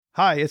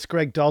Hi, it's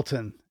Greg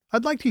Dalton.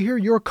 I'd like to hear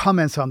your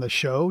comments on the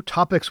show,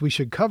 topics we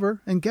should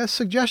cover, and guest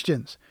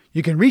suggestions.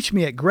 You can reach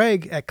me at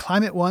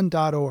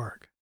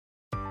greg@climateone.org.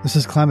 This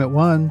is Climate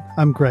One.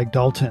 I'm Greg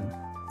Dalton.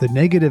 The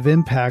negative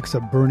impacts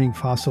of burning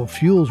fossil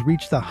fuels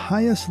reached the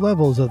highest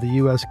levels of the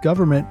U.S.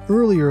 government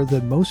earlier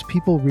than most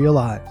people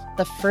realize.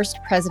 The first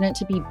president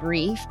to be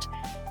briefed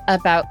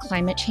about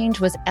climate change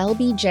was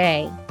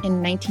LBJ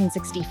in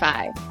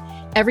 1965.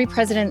 Every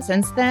president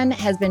since then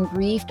has been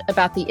briefed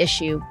about the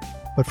issue.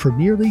 But for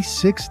nearly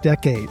 6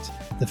 decades,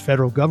 the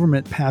federal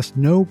government passed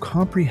no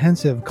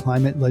comprehensive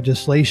climate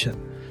legislation.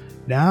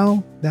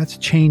 Now, that's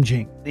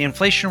changing. The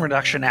Inflation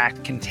Reduction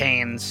Act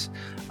contains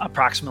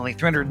approximately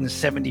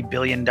 $370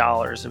 billion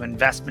of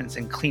investments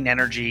in clean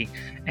energy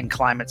and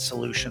climate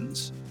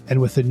solutions. And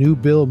with the new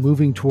bill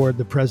moving toward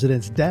the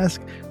president's desk,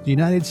 the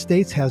United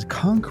States has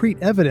concrete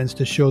evidence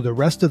to show the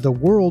rest of the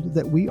world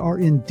that we are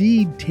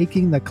indeed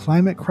taking the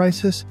climate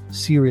crisis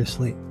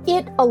seriously.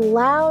 It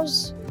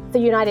allows the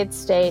United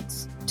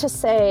States to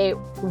say,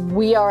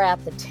 we are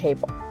at the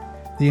table.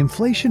 The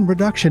Inflation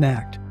Reduction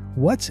Act.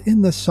 What's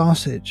in the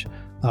sausage?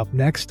 Up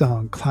next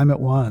on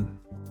Climate One.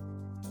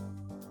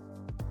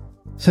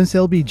 Since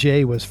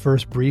LBJ was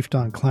first briefed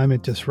on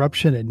climate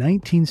disruption in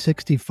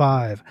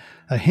 1965,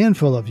 a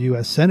handful of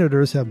U.S.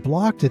 senators have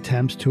blocked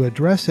attempts to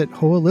address it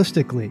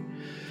holistically.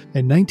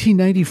 In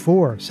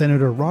 1994,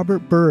 Senator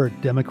Robert Byrd,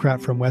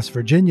 Democrat from West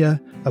Virginia,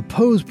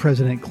 opposed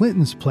President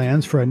Clinton's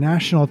plans for a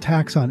national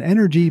tax on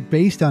energy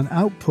based on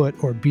output,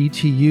 or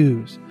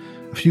BTUs.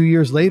 A few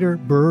years later,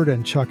 Byrd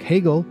and Chuck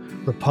Hagel,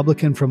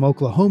 Republican from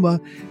Oklahoma,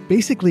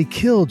 basically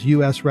killed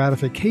U.S.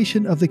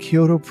 ratification of the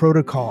Kyoto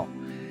Protocol.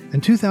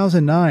 In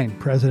 2009,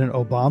 President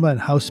Obama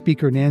and House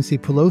Speaker Nancy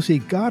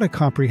Pelosi got a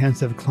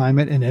comprehensive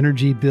climate and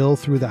energy bill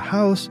through the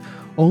House,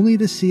 only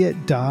to see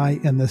it die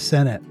in the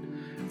Senate.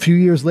 A few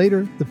years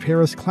later, the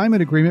Paris Climate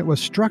Agreement was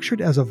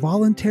structured as a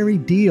voluntary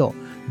deal,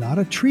 not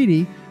a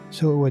treaty,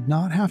 so it would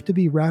not have to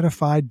be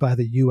ratified by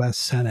the U.S.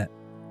 Senate.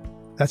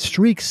 That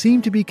streak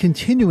seemed to be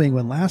continuing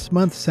when last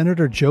month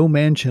Senator Joe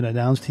Manchin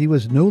announced he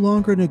was no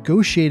longer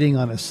negotiating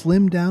on a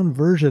slimmed-down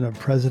version of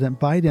President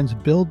Biden's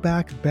Build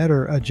Back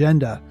Better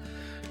agenda.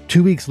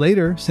 2 weeks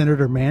later,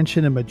 Senator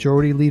Manchin and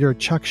Majority Leader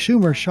Chuck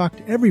Schumer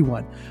shocked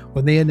everyone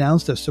when they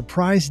announced a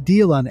surprise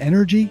deal on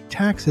energy,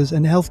 taxes,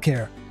 and health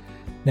care.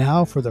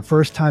 Now, for the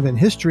first time in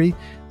history,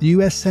 the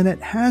U.S.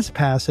 Senate has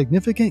passed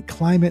significant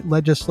climate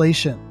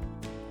legislation.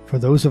 For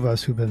those of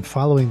us who've been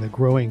following the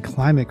growing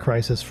climate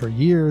crisis for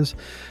years,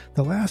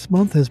 the last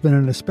month has been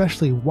an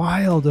especially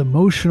wild,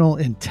 emotional,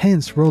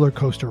 intense roller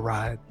coaster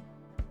ride.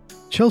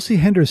 Chelsea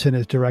Henderson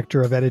is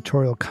Director of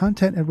Editorial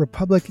Content at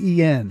Republic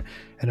EN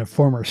and a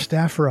former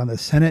staffer on the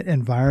Senate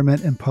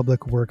Environment and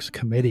Public Works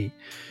Committee.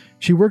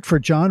 She worked for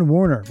John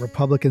Warner,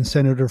 Republican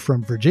Senator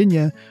from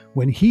Virginia,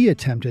 when he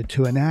attempted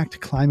to enact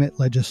climate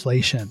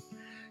legislation.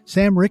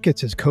 Sam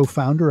Ricketts is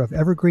co-founder of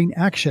Evergreen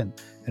Action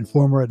and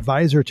former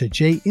advisor to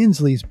Jay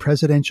Inslee's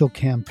presidential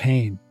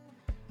campaign.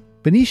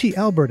 Benishi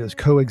Albert is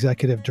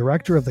co-executive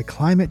director of the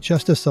Climate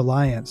Justice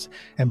Alliance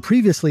and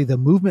previously the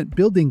movement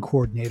building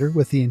coordinator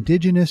with the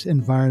Indigenous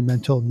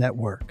Environmental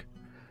Network.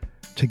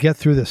 To get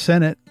through the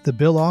Senate, the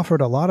bill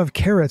offered a lot of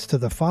carrots to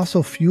the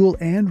fossil fuel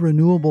and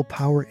renewable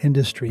power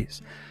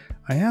industries.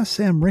 I asked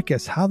Sam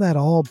Ricketts how that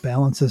all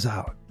balances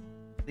out.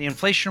 The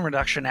Inflation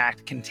Reduction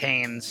Act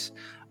contains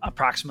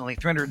approximately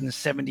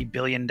 $370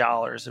 billion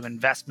of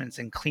investments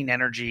in clean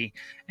energy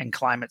and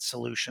climate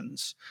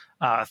solutions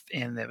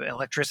in the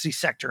electricity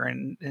sector,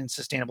 in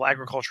sustainable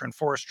agriculture and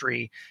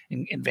forestry,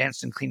 in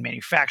advanced and clean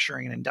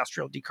manufacturing and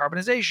industrial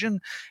decarbonization,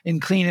 in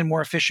clean and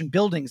more efficient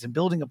buildings and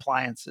building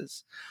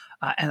appliances,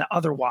 and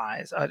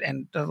otherwise,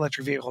 and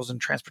electric vehicles and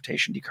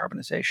transportation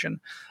decarbonization.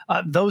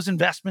 Those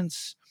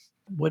investments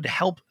would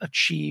help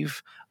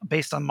achieve,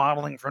 based on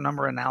modeling for a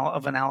number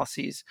of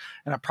analyses,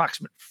 an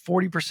approximate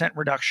 40%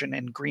 reduction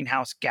in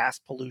greenhouse gas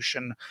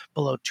pollution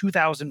below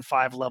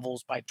 2005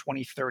 levels by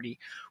 2030,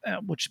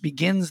 which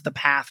begins the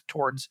path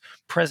towards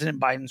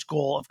President Biden's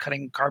goal of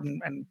cutting carbon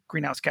and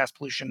greenhouse gas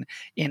pollution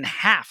in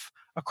half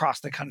across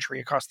the country,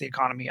 across the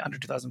economy, under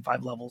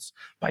 2005 levels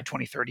by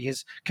 2030.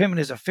 His commitment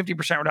is a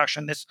 50%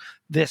 reduction.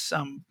 This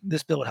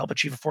bill would help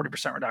achieve a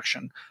 40%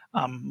 reduction,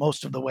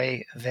 most of the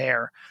way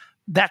there.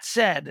 That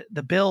said,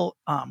 the bill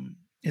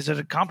is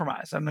a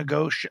compromise,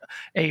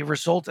 a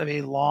result of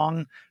a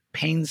long,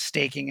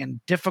 painstaking, and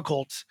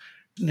difficult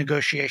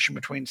negotiation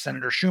between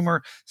Senator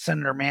Schumer,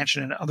 Senator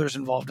Manchin, and others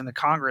involved in the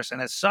Congress.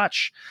 And as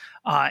such,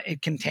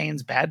 it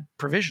contains bad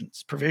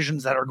provisions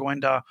that are going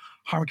to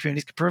harm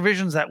communities,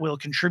 provisions that will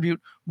contribute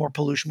more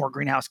pollution, more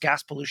greenhouse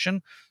gas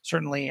pollution.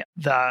 Certainly,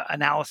 the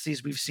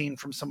analyses we've seen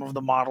from some of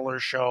the modelers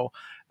show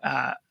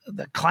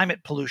the climate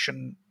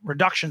pollution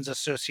reductions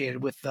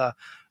associated with the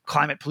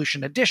climate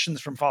pollution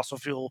additions from fossil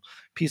fuel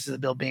pieces of the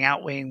bill being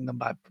outweighing them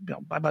by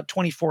about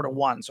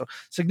 24-1. So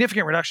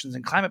significant reductions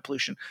in climate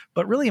pollution.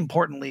 But really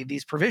importantly,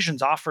 these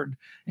provisions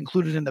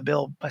included in the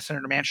bill by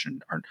Senator Manchin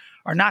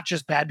are not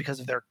just bad because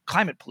of their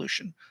climate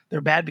pollution.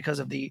 They're bad because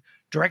of the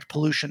direct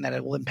pollution that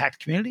it will impact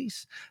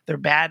communities. They're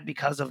bad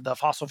because of the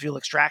fossil fuel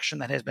extraction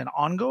that has been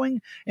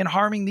ongoing and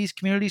harming these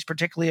communities,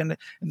 particularly in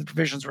the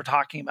provisions we're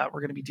talking about. We're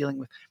going to be dealing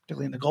with,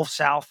 particularly in the Gulf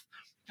South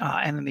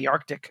and in the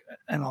Arctic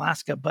and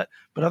Alaska, but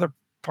other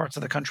parts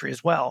of the country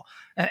as well.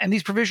 And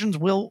these provisions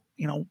will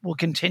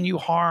continue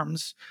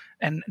harms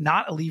and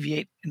not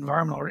alleviate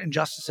environmental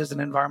injustices and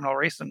environmental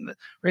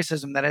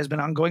racism that has been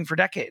ongoing for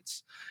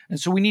decades. And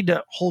so we need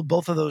to hold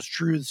both of those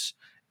truths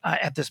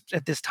at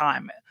this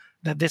time,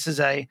 that this is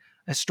a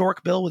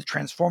historic bill with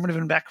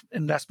transformative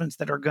investments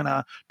that are going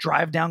to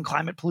drive down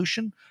climate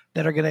pollution,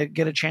 that are going to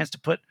get a chance to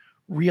put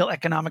real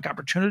economic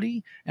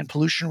opportunity and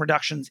pollution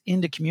reductions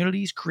into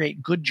communities,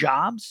 create good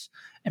jobs,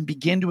 and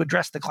begin to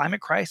address the climate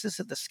crisis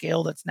at the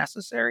scale that's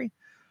necessary.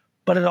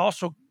 But it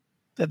also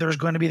that there's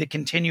going to be the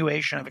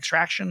continuation of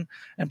extraction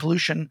and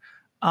pollution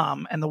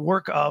and the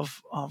work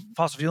of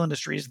fossil fuel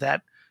industries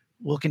that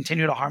will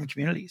continue to harm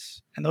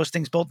communities. And those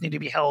things both need to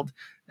be held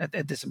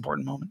at this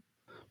important moment.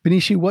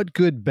 Benishi, what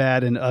good,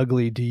 bad, and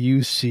ugly do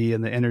you see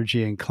in the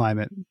energy and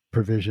climate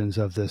provisions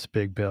of this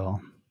big bill?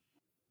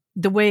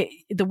 The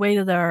way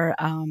that our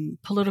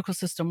political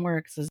system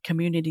works is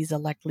communities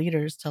elect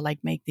leaders to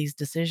make these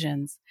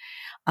decisions,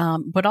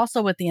 but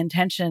also with the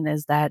intention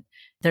is that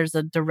there's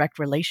a direct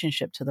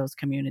relationship to those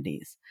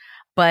communities.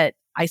 But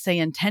I say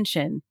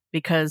intention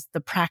because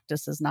the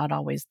practice is not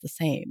always the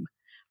same,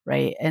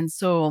 right? And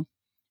so,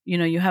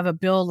 you have a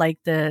bill like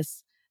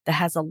this that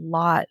has a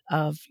lot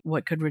of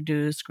what could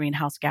reduce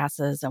greenhouse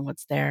gases and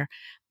what's there,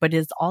 but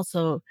is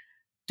also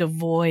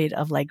devoid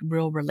of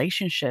real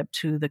relationship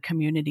to the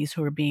communities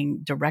who are being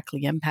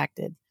directly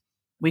impacted.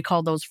 We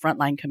call those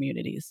frontline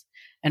communities,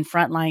 and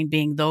frontline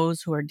being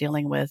those who are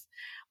dealing with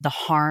the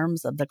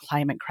harms of the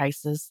climate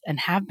crisis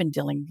and have been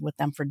dealing with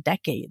them for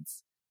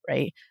decades,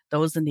 right?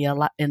 Those in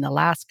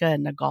Alaska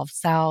and the Gulf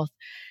South,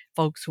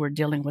 folks who are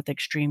dealing with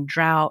extreme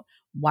drought,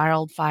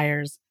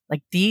 wildfires,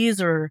 these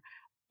are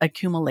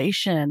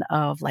accumulation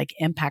of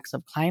impacts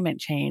of climate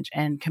change,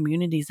 and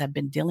communities have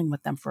been dealing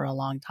with them for a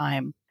long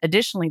time.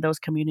 Additionally, those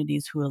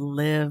communities who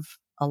live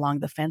along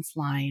the fence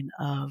line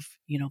of,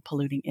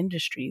 polluting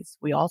industries,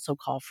 we also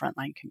call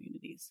frontline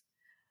communities.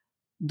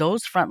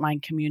 Those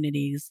frontline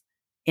communities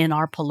in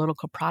our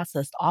political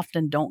process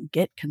often don't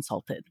get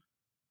consulted.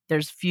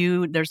 There's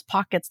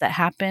pockets that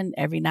happen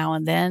every now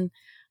and then,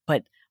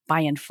 but by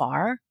and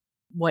far,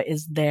 what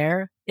is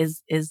there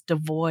is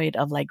devoid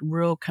of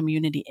real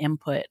community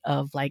input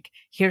of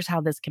here's how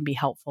this can be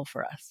helpful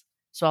for us.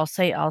 So I'll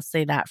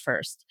say that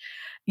first.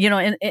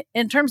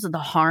 In terms of the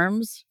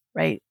harms,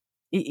 right?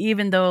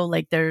 Even though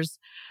there's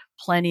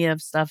plenty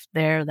of stuff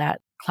there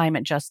that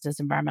climate justice,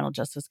 environmental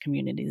justice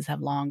communities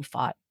have long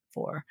fought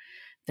for,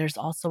 there's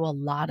also a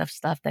lot of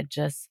stuff that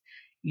just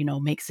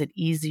makes it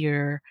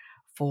easier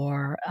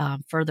for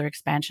further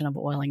expansion of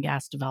oil and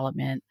gas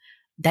development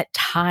that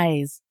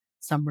ties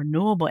some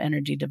renewable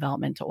energy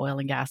development to oil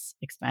and gas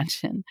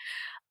expansion.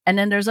 And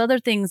then there's other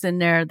things in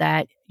there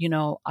that,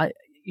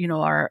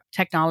 are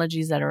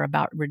technologies that are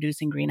about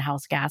reducing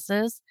greenhouse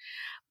gases.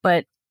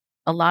 But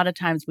a lot of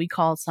times we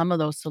call some of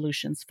those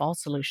solutions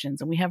false solutions,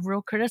 and we have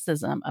real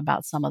criticism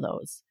about some of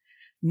those.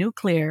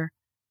 Nuclear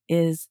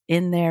is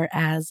in there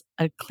as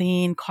a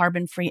clean,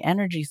 carbon-free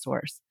energy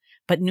source,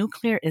 but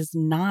nuclear is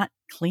not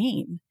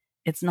clean.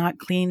 It's not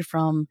clean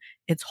from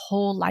its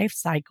whole life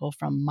cycle,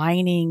 from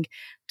mining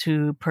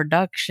to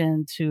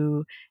production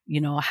to,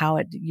 how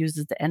it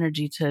uses the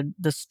energy to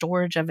the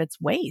storage of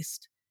its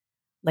waste.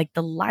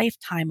 The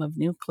lifetime of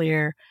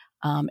nuclear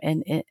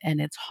and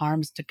its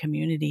harms to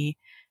community,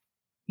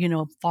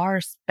 far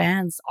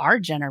spans our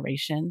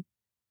generation.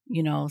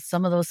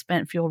 Some of those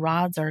spent fuel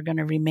rods are going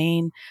to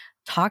remain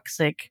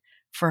toxic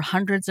for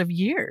hundreds of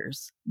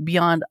years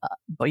beyond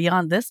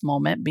this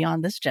moment,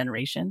 beyond this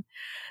generation.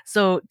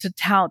 So to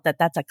tout that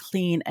that's a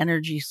clean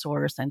energy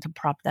source and to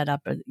prop that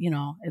up,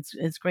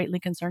 it's greatly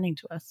concerning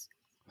to us.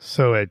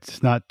 So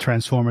it's not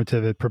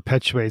transformative. It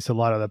perpetuates a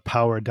lot of the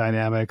power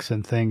dynamics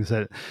and things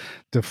that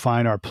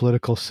define our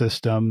political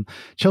system.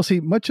 Chelsea,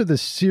 much of the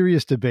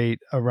serious debate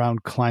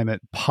around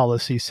climate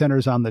policy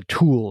centers on the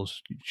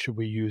tools. Should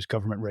we use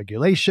government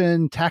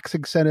regulation, tax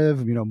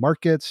incentive,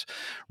 markets,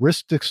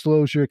 risk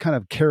disclosure, kind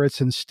of carrots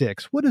and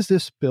sticks? What does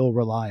this bill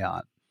rely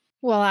on?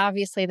 Well,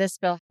 obviously, this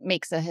bill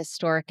makes a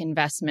historic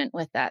investment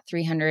with that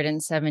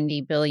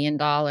 $370 billion.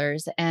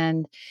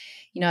 And,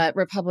 at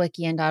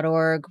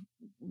republican.org,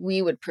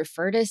 we would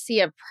prefer to see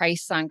a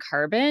price on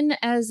carbon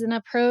as an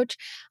approach.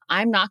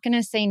 I'm not going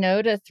to say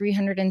no to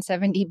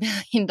 $370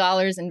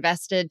 billion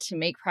invested to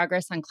make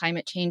progress on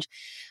climate change.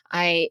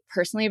 I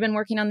personally have been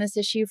working on this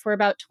issue for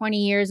about 20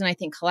 years, and I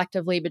think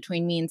collectively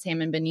between me and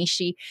Sam and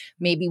Benishi,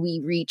 maybe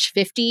we reach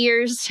 50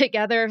 years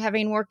together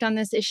having worked on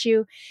this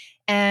issue.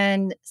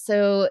 And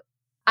so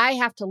I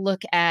have to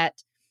look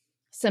at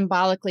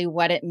symbolically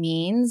what it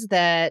means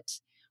that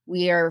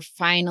we are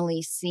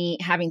finally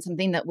having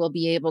something that we'll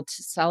be able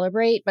to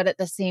celebrate. But at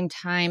the same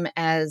time,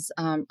 as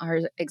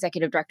our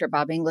executive director,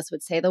 Bob Inglis,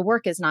 would say, the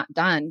work is not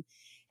done.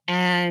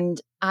 And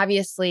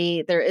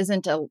obviously, there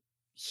isn't a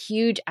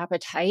huge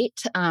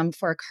appetite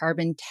for a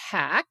carbon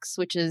tax,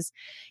 which is,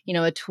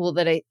 a tool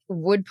that I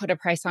would put a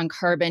price on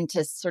carbon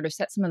to sort of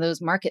set some of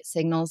those market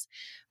signals.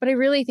 But I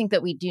really think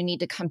that we do need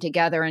to come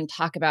together and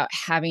talk about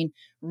having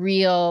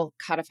real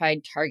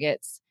codified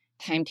targets,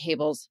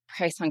 timetables,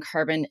 price on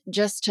carbon,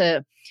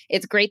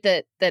 it's great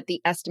that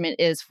the estimate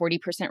is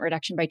 40%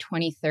 reduction by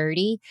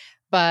 2030,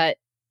 but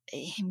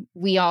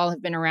we all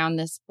have been around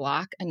this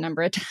block a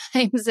number of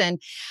times,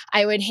 and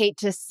I would hate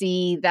to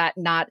see that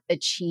not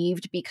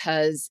achieved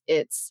because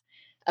it's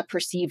a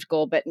perceived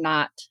goal, but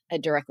not a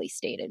directly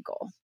stated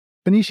goal.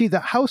 Benishi, the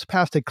House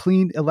passed a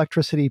Clean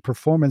Electricity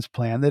Performance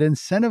Plan that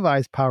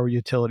incentivized power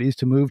utilities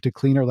to move to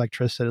cleaner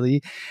electricity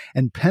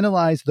and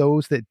penalize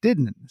those that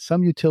didn't.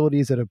 Some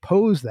utilities that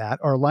oppose that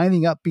are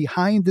lining up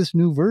behind this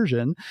new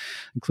version,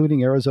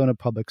 including Arizona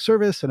Public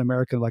Service and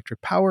American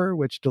Electric Power,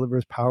 which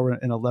delivers power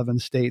in 11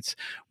 states.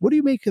 What do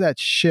you make of that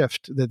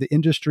shift that the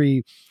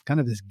industry kind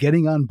of is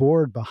getting on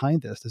board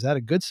behind this? Is that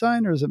a good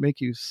sign, or does it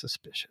make you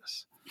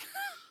suspicious?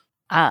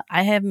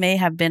 I may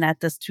have been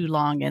at this too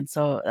long, and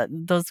so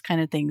those kind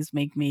of things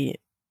make me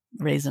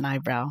raise an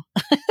eyebrow,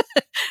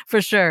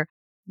 for sure.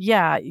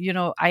 Yeah,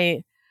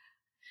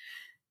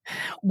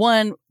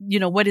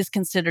 what is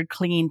considered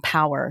clean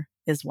power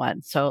is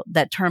one. So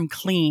that term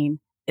 "clean"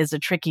 is a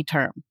tricky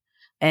term,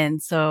 and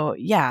so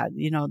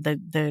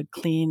the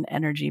clean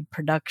energy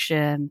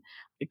production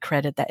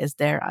credit that is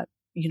there,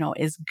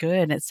 is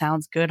good. It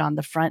sounds good on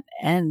the front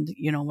end.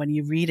 When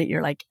you read it,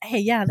 you're like, hey,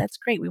 yeah, that's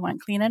great. We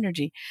want clean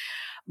energy.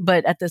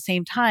 But at the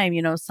same time,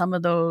 some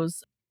of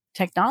those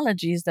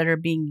technologies that are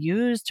being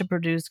used to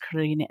produce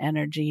clean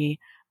energy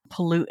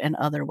pollute in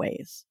other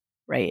ways,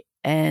 right?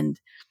 And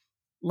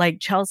like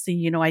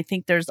Chelsea, I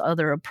think there's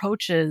other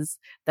approaches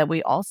that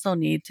we also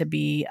need to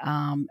be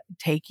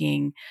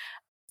taking.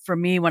 For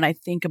me, when I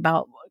think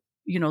about,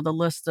 the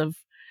list of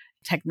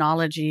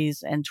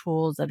technologies and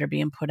tools that are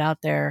being put out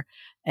there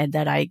and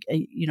that I,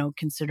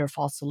 consider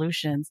false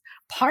solutions,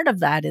 part of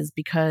that is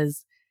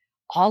because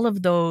all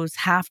of those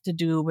have to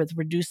do with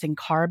reducing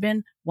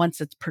carbon once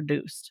it's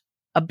produced.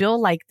 A bill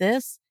like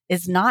this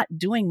is not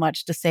doing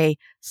much to say,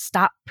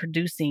 stop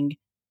producing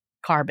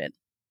carbon.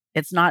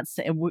 It's not,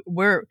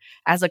 we're,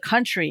 as a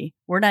country,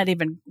 we're not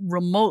even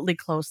remotely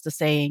close to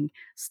saying,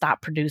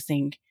 stop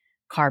producing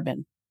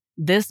carbon.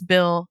 This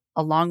bill,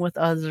 along with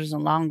others,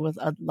 along with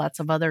lots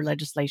of other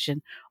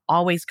legislation,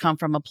 always come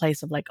from a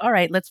place of like, all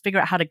right, let's figure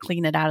out how to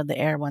clean it out of the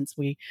air once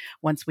we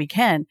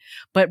can.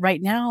 But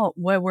right now,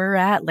 where we're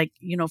at,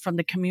 from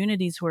the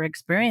communities who are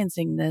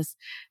experiencing this,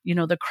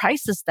 the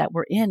crisis that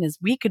we're in is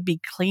we could be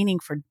cleaning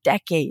for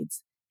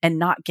decades and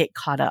not get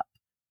caught up,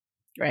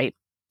 right?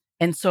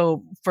 And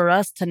so for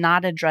us to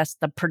not address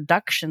the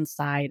production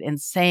side and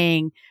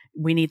saying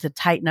we need to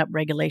tighten up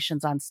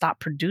regulations on stop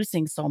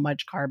producing so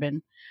much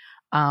carbon,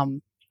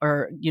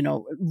 or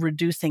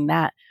reducing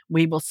that,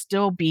 we will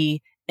still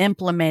be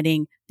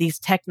implementing these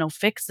techno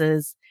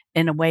fixes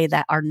in a way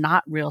that are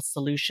not real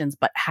solutions,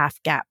 but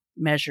half gap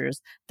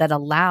measures that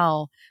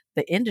allow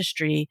the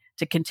industry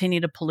to continue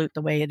to pollute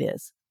the way it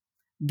is.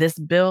 This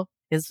bill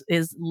is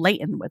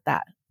latent with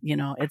that.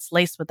 It's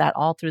laced with that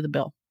all through the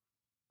bill.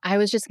 I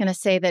was just going to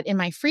say that in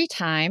my free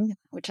time,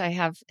 which I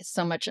have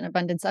so much in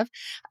abundance of,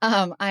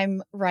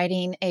 I'm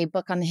writing a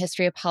book on the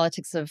history of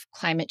politics of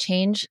climate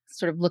change,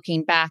 sort of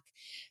looking back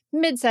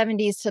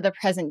mid-70s to the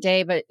present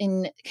day. But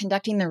in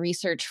conducting the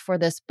research for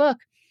this book,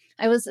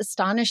 I was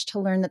astonished to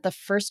learn that the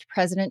first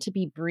president to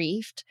be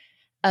briefed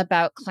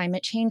about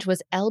climate change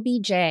was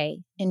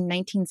LBJ in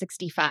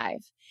 1965.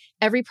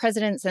 Every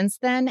president since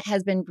then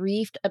has been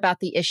briefed about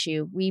the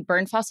issue. We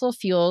burn fossil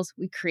fuels,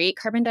 we create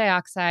carbon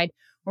dioxide,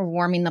 we're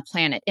warming the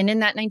planet. And in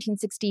that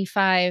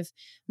 1965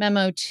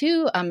 memo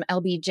to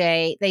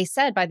LBJ, they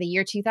said by the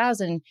year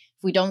 2000, if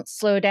we don't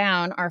slow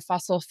down our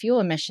fossil fuel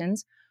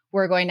emissions,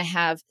 we're going to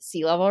have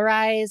sea level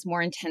rise,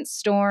 more intense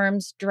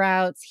storms,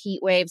 droughts, heat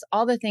waves,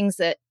 all the things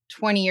that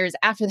 20 years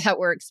after that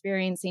we're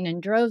experiencing in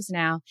droves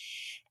now.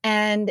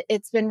 And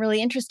it's been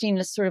really interesting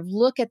to sort of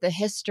look at the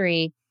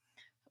history,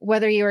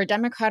 whether you're a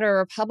Democrat or a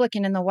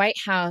Republican in the White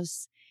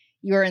House,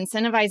 you're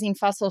incentivizing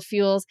fossil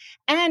fuels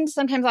and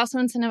sometimes also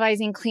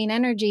incentivizing clean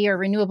energy or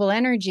renewable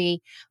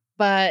energy.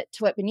 But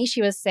to what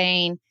Benishi was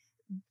saying,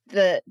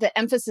 the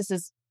emphasis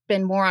has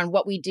been more on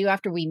what we do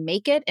after we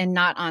make it and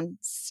not on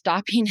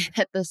stopping it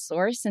at the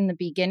source in the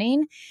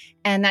beginning.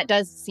 And that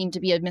does seem to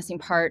be a missing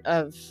part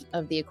of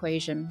the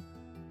equation.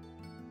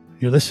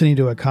 You're listening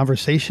to a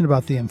conversation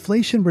about the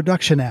Inflation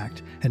Reduction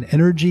Act, an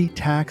energy,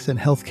 tax, and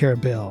healthcare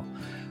bill.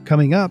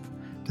 Coming up,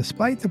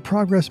 despite the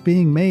progress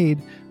being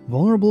made,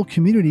 vulnerable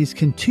communities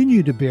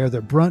continue to bear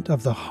the brunt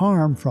of the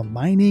harm from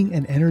mining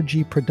and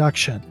energy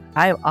production.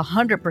 I'm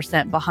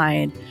 100%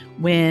 behind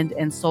wind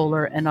and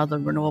solar and other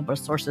renewable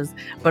sources,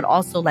 but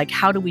also like,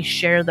 how do we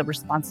share the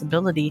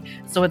responsibility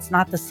so it's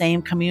not the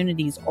same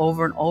communities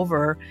over and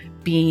over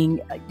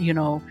being,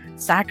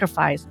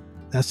 sacrificed?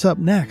 That's up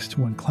next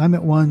when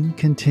Climate One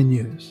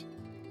continues.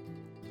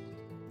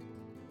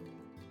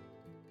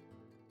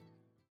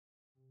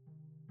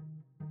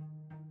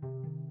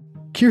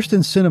 Kyrsten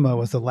Sinema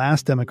was the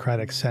last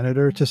Democratic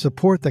senator to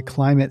support the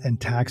climate and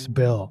tax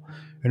bill.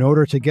 In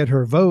order to get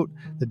her vote,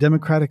 the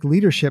Democratic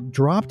leadership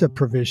dropped a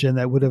provision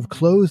that would have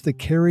closed the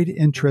carried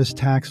interest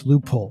tax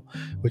loophole,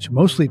 which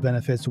mostly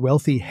benefits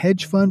wealthy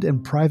hedge fund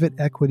and private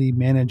equity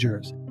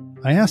managers.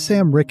 I asked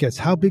Sam Ricketts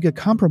how big a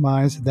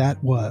compromise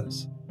that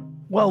was.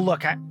 Well,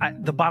 look,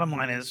 the bottom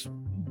line is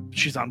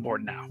she's on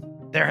board now.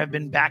 There have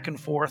been back and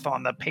forth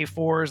on the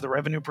pay-fors, the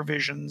revenue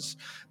provisions,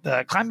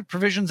 the climate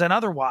provisions, and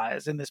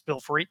otherwise in this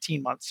bill for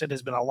 18 months. It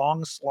has been a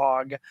long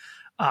slog,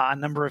 a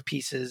number of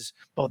pieces,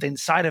 both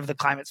inside of the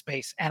climate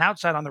space and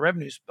outside on the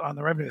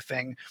revenue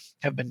thing,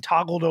 have been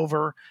toggled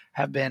over,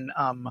 have been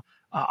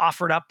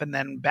offered up and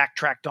then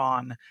backtracked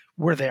on.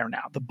 We're there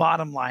now. The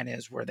bottom line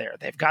is we're there.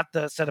 They've got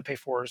the set of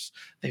pay-fors.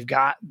 They've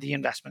got the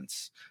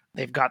investments.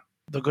 They've got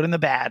the good and the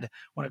bad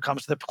when it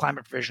comes to the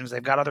climate provisions.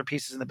 They've got other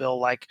pieces in the bill,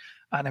 like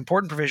an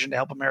important provision to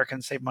help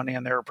Americans save money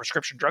on their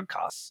prescription drug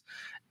costs.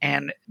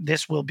 And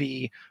this will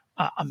be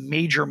a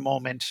major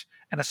moment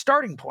and a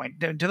starting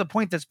point to the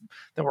point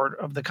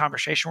of the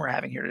conversation we're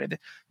having here today.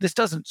 This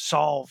doesn't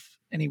solve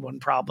any one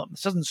problem.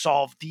 This doesn't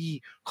solve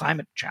the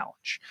climate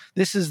challenge.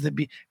 This is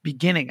the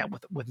beginning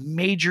with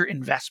major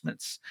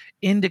investments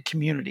into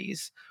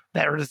communities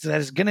that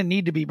is going to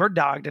need to be bird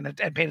dogged and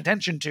paid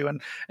attention to,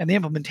 and the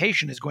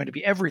implementation is going to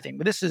be everything.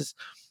 But this is,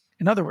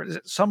 in other words,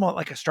 somewhat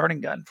like a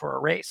starting gun for a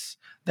race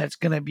that's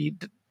going to be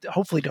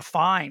hopefully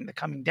define the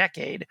coming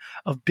decade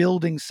of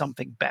building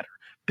something better,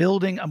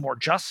 building a more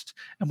just,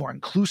 a more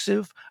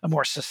inclusive, a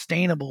more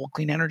sustainable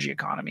clean energy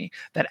economy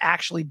that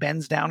actually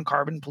bends down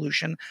carbon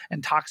pollution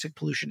and toxic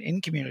pollution in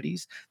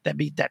communities,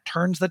 that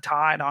turns the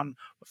tide on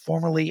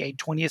formerly a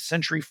 20th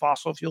century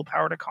fossil fuel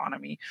powered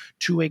economy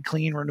to a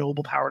clean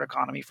renewable powered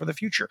economy for the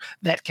future,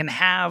 that can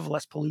have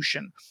less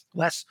pollution,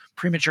 less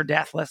premature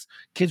death, less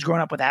kids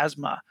growing up with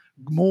asthma,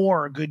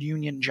 more good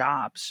union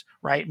jobs,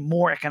 right?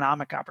 More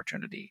economic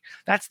opportunity.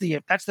 That's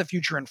the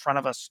future in front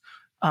of us.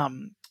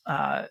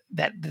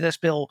 That this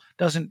bill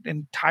doesn't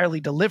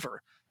entirely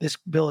deliver. This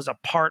bill is a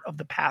part of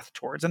the path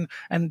towards.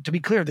 And to be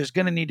clear, there's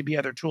going to need to be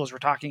other tools. We're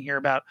talking here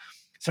about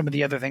some of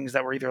the other things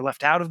that were either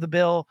left out of the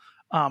bill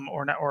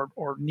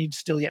or need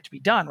still yet to be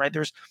done, right?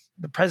 There's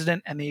the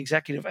president and the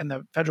executive and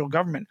the federal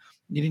government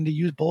needing to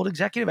use bold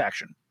executive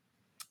action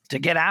to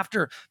get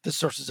after the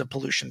sources of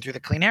pollution through the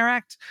Clean Air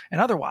Act and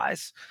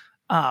otherwise.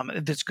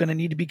 That's going to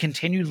need to be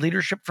continued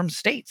leadership from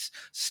states.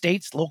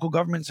 States, local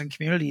governments, and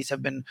communities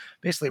have been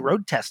basically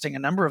road testing a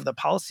number of the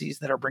policies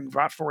that are being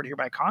brought forward here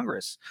by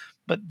Congress,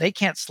 but they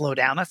can't slow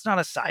down. That's not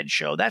a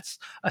sideshow. That's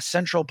a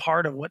central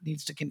part of what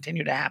needs to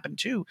continue to happen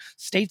too.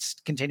 States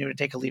continue to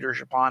take a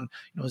leadership on,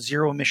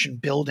 zero emission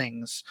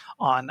buildings,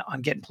 on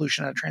getting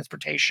pollution out of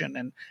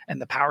transportation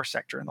and the power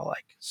sector and the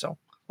like. So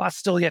lots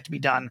still yet to be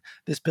done.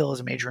 This bill is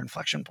a major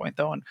inflection point,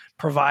 though, and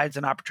provides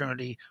an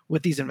opportunity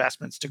with these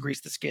investments to grease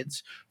the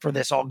skids for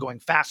this all going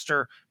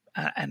faster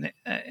and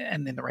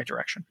in the right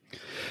direction.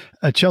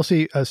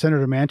 Chelsea,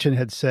 Senator Manchin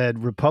had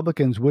said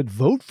Republicans would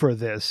vote for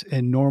this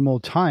in normal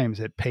times.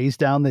 It pays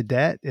down the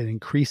debt. It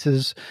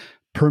increases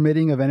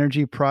permitting of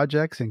energy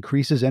projects,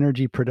 increases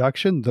energy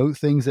production, those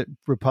things that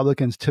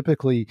Republicans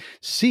typically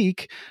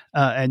seek.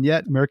 And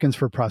yet Americans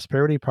for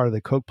Prosperity, part of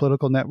the Koch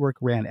political network,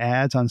 ran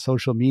ads on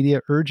social media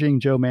urging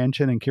Joe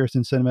Manchin and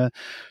Kyrsten Sinema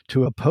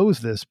to oppose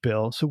this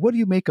bill. So what do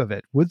you make of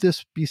it? Would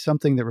this be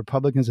something that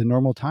Republicans in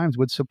normal times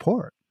would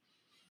support?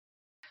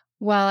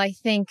 Well, I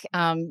think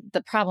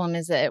the problem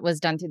is that it was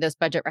done through this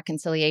budget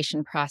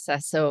reconciliation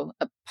process. So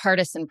a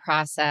partisan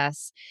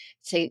process,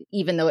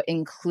 even though it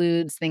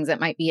includes things that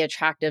might be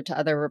attractive to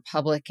other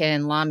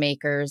Republican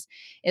lawmakers,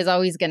 is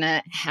always going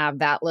to have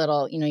that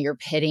little, you're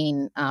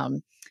pitting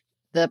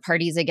the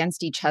parties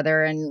against each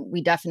other. And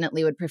we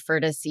definitely would prefer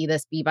to see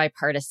this be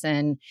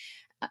bipartisan.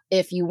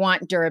 If you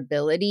want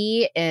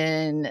durability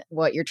in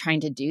what you're trying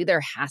to do,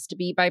 there has to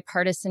be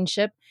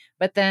bipartisanship.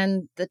 But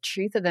then the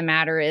truth of the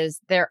matter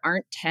is there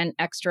aren't 10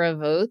 extra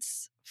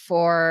votes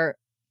to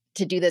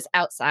do this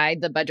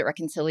outside the budget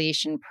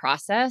reconciliation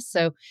process.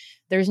 So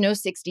there's no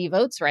 60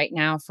 votes right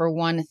now for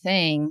one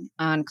thing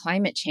on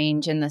climate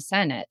change in the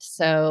Senate.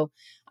 So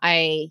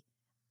I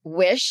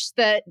wish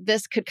that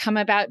this could come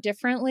about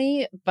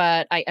differently,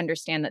 but I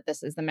understand that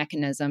this is the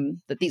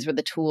mechanism, that these were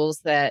the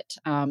tools that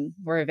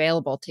were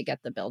available to get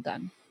the bill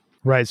done.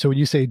 Right. So when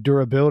you say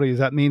durability, does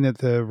that mean that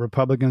the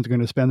Republicans are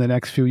going to spend the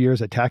next few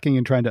years attacking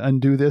and trying to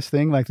undo this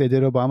thing like they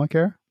did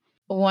Obamacare?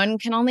 One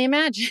can only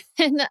imagine.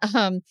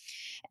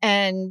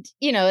 And,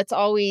 it's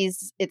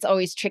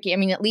always tricky. I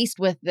mean, at least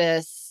with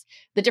this,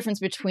 the difference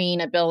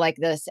between a bill like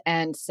this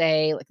and,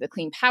 say, like the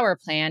Clean Power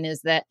Plan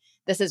is that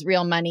this is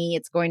real money.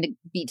 It's going to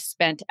be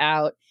spent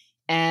out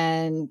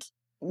and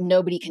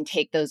nobody can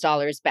take those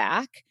dollars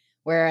back.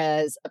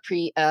 whereas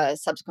a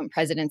subsequent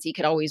presidency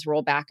could always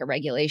roll back a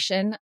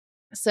regulation.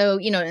 So,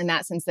 in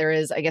that sense, there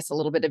is, I guess, a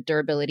little bit of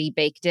durability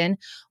baked in.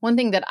 One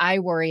thing that I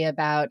worry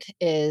about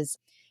is,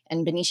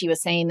 and Benishi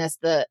was saying this,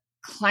 the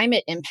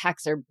climate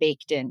impacts are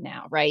baked in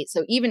now, right?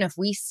 So even if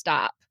we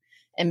stop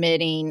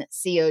emitting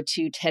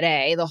CO2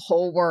 today, the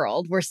whole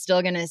world, we're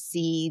still going to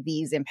see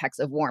these impacts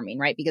of warming,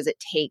 right? Because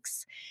it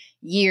takes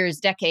years,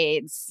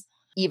 decades,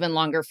 even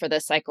longer for the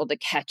cycle to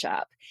catch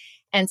up.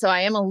 And so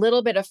I am a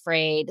little bit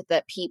afraid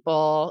that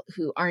people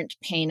who aren't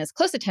paying as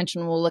close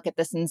attention will look at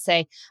this and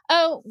say,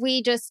 oh,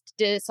 we just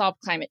did solve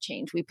climate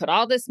change. We put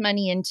all this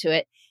money into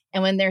it.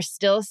 And when they're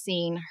still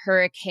seeing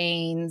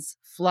hurricanes,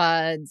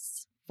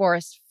 floods,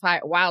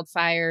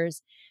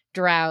 wildfires,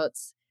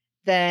 droughts,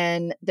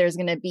 then there's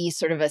going to be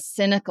sort of a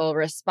cynical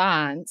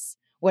response.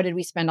 What did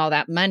we spend all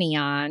that money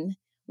on?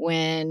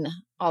 When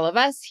all of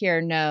us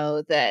here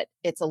know that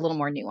it's a little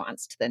more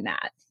nuanced than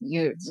that.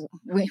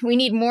 We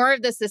need more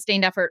of the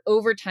sustained effort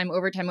over time.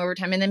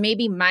 And then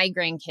maybe my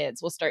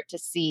grandkids will start to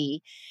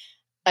see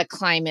a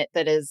climate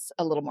that is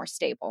a little more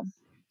stable.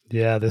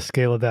 Yeah, the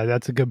scale of that.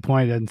 That's a good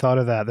point. I hadn't thought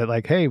of that. That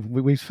like, hey,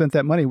 we spent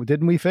that money.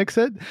 Didn't we fix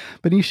it?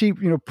 Benishi,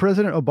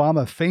 President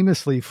Obama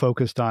famously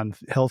focused on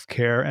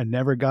healthcare and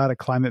never got a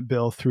climate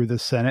bill through the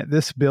Senate.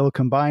 This bill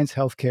combines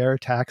healthcare,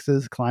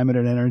 taxes, climate,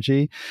 and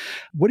energy.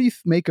 What do you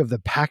make of the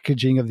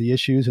packaging of the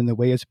issues and the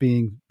way it's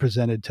being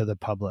presented to the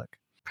public?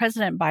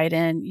 President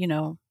Biden,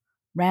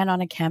 ran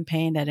on a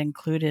campaign that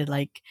included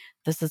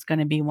this is going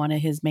to be one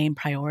of his main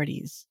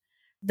priorities.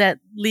 That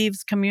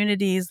leaves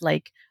communities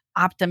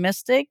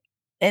optimistic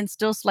and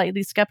still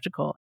slightly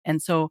skeptical. And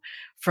so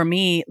for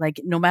me,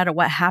 no matter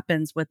what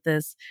happens with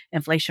this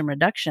Inflation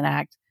Reduction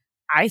Act,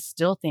 I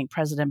still think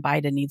President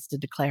Biden needs to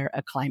declare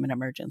a climate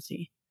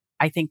emergency.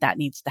 I think that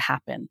needs to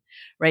happen,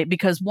 right?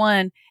 Because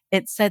one,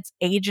 it sets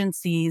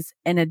agencies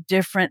in a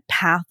different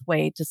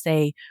pathway to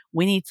say,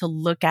 we need to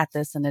look at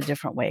this in a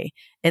different way.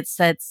 It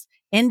sets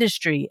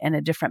industry in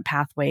a different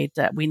pathway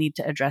that we need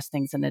to address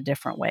things in a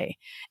different way.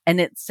 And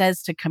it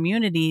says to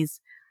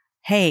communities,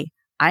 hey,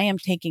 I am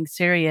taking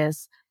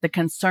serious the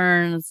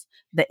concerns,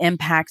 the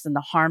impacts, and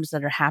the harms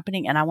that are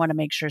happening, and I want to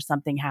make sure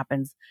something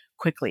happens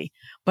quickly.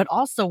 But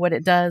also what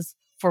it does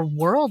for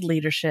world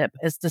leadership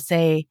is to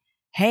say,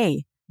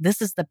 hey,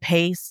 this is the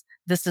pace,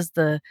 this is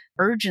the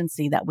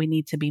urgency that we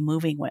need to be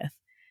moving with.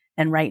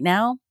 And right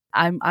now,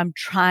 I'm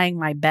trying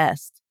my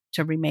best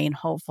to remain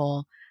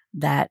hopeful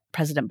that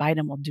President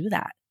Biden will do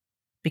that.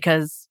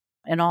 Because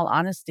in all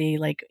honesty,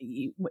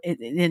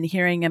 in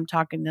hearing him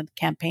talking to the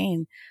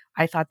campaign,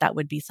 I thought that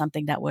would be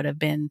something that would have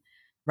been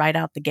right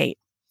out the gate.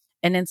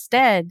 And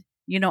instead,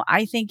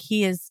 I think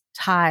he is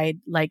tied,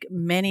 like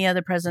many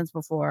other presidents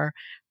before,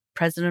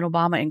 President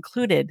Obama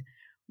included.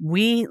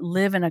 We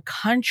live in a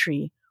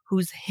country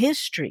whose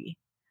history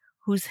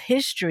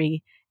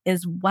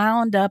is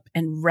wound up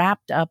and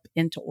wrapped up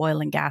into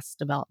oil and gas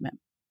development.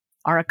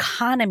 Our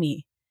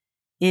economy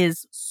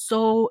is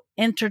so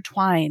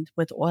intertwined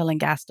with oil and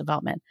gas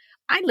development.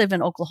 I live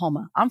in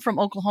Oklahoma. I'm from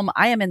Oklahoma.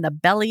 I am in the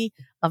belly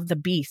of the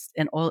beast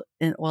in oil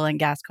and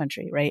gas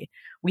country, right?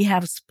 We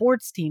have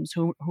sports teams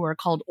who are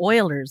called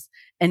oilers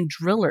and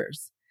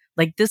drillers.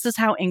 This is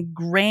how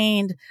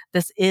ingrained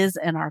this is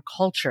in our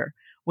culture,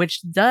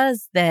 which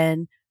does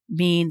then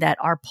mean that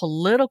our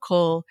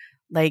political,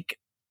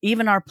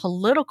 even our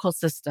political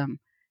system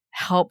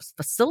helps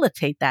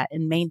facilitate that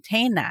and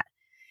maintain that.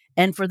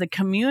 And for the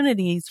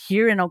communities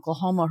here in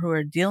Oklahoma who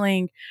are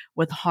dealing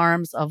with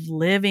harms of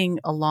living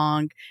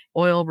along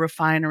oil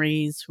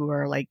refineries, who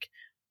are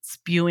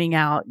spewing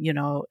out,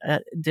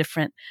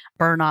 different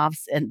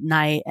burn-offs at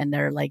night, and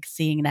they're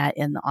seeing that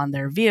on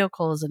their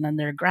vehicles and in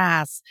their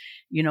grass,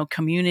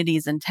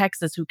 communities in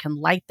Texas who can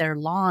light their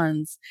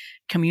lawns,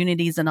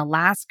 communities in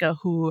Alaska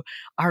who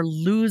are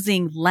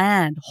losing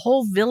land,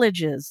 whole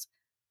villages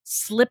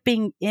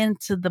slipping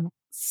into the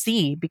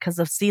sea because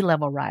of sea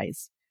level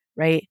rise,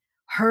 right?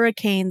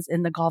 Hurricanes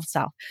in the Gulf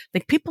South.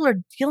 People are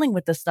dealing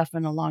with this stuff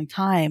in a long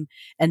time,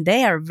 and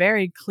they are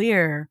very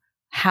clear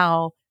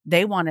how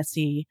they want to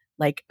see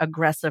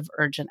aggressive,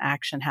 urgent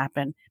action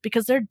happen,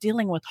 because they're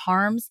dealing with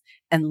harms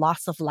and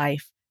loss of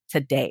life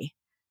today,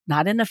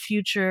 not in the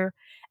future.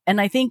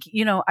 And I think,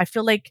 I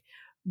feel like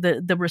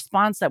the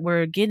response that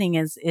we're getting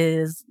is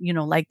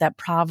that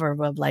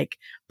proverb of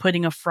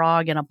putting a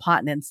frog in a pot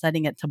and then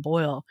setting it to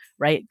boil,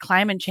 right?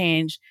 Climate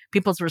change,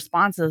 people's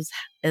responses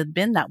have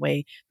been that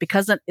way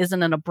because it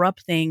isn't an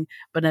abrupt thing,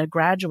 but a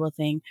gradual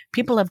thing.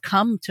 People have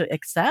come to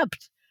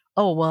accept,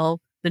 oh, well,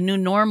 the new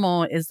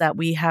normal is that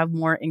we have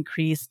more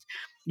increased,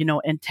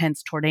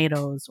 intense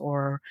tornadoes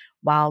or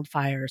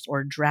wildfires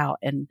or drought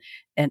and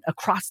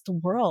across the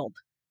world.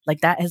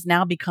 That has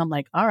now become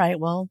all right,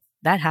 well,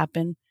 that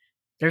happened.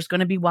 There's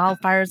going to be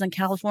wildfires in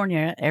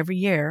California every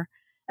year,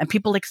 and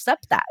people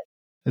accept that.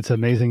 It's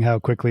amazing how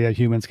quickly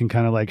humans can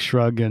kind of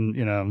shrug and,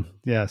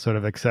 sort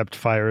of accept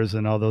fires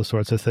and all those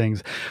sorts of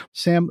things.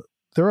 Sam,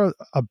 There are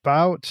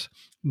about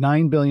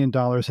 $9 billion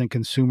in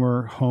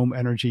consumer home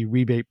energy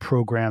rebate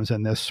programs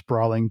in this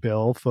sprawling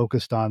bill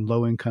focused on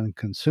low-income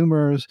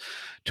consumers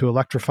to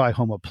electrify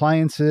home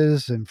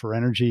appliances and for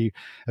energy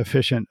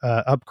efficient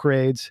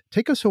upgrades.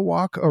 Take us a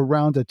walk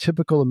around a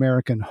typical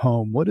American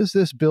home. What does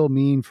this bill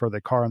mean for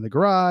the car in the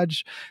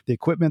garage, the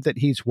equipment that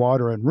heats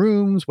water and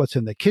rooms, what's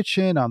in the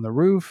kitchen, on the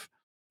roof?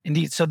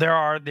 Indeed. So there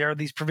are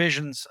these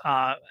provisions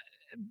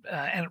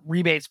and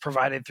rebates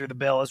provided through the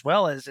bill, as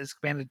well as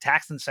expanded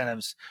tax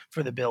incentives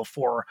for the bill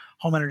for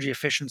home energy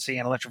efficiency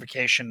and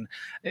electrification.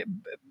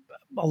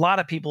 A lot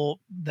of people,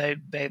 their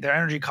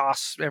energy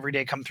costs every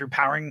day come through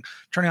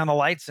turning on the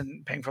lights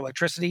and paying for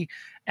electricity,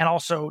 and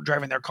also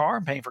driving their car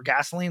and paying for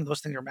gasoline. Those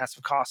things are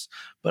massive costs,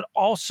 but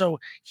also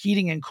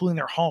heating and cooling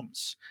their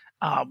homes.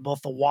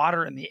 Both the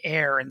water and the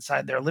air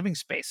inside their living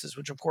spaces,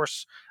 which of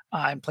course,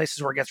 in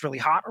places where it gets really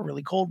hot or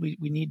really cold, we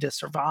need to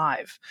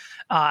survive.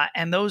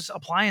 And those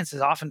appliances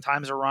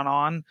oftentimes are run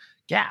on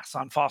gas,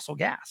 on fossil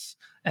gas.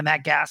 And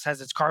that gas has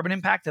its carbon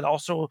impact. It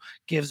also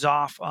gives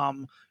off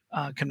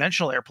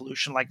conventional air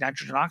pollution like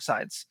nitrogen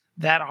oxides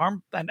that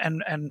harm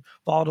and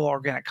volatile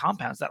organic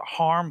compounds that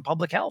harm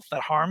public health,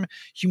 that harm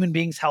human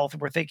beings' health.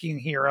 We're thinking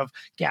here of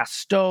gas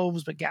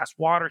stoves, but gas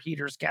water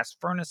heaters, gas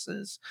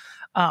furnaces.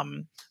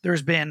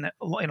 There's been,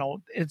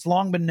 it's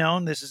long been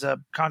known this is a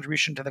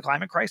contribution to the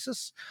climate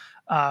crisis.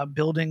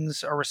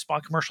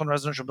 Commercial and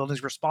residential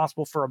buildings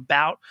responsible for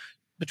about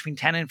between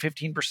 10 and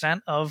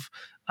 15% of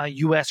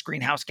U.S.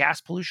 greenhouse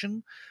gas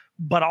pollution.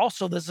 But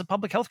also, this is a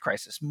public health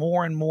crisis.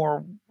 More and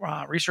more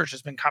research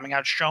has been coming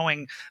out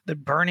showing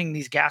that burning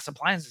these gas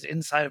appliances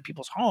inside of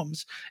people's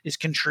homes is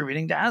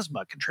contributing to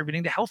asthma,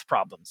 contributing to health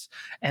problems.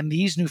 And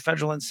these new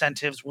federal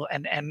incentives will,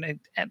 and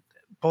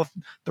both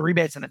the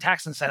rebates and the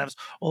tax incentives,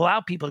 will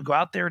allow people to go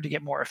out there to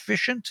get more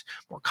efficient,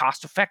 more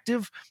cost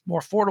effective,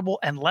 more affordable,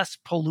 and less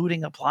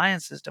polluting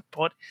appliances to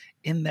put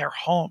in their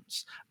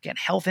homes. Again,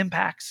 health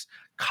impacts,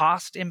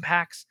 cost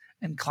impacts,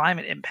 and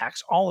climate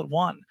impacts all at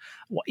one,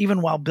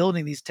 even while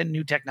building these 10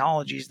 new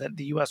technologies that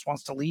the U.S.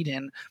 wants to lead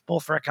in,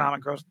 both for economic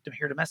growth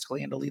here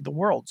domestically and to lead the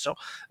world. So,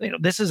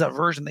 this is a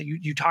version that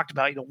you talked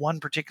about, one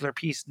particular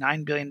piece,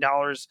 $9 billion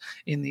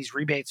in these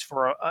rebates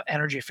for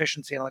energy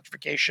efficiency and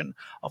electrification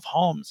of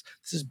homes.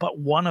 This is but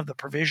one of the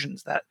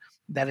provisions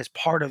that is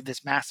part of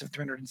this massive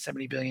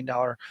 $370 billion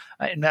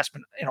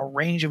investment in a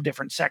range of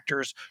different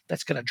sectors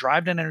that's going to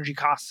drive down energy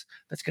costs,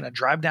 that's going to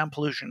drive down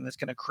pollution, that's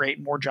going to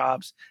create more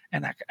jobs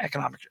and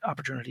economic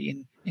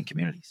opportunity in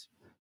communities.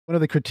 One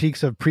of the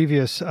critiques of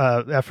previous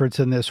efforts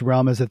in this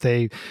realm is that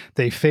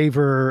they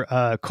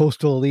favor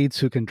coastal elites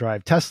who can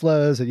drive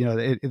Teslas.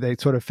 They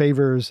sort of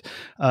favors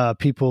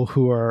people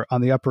who are on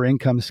the upper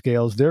income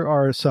scales. There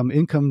are some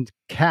income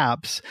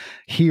caps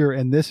here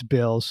in this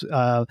bill,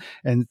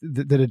 and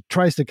that it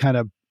tries to kind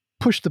of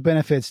push the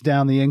benefits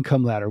down the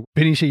income ladder.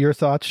 Benisha, your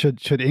thoughts?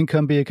 Should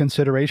income be a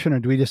consideration, or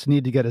do we just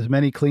need to get as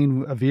many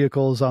clean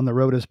vehicles on the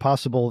road as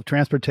possible?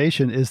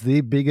 Transportation is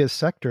the biggest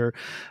sector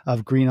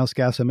of greenhouse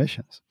gas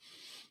emissions.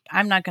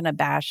 I'm not going to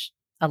bash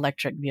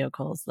electric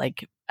vehicles,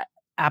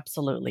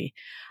 absolutely.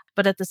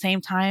 But at the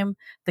same time,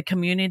 the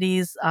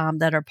communities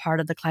that are part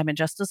of the Climate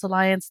Justice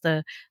Alliance,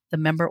 the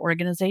member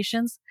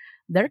organizations,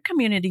 they're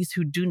communities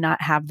who do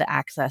not have the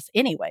access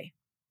anyway.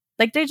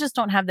 They just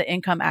don't have the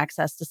income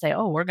access to say,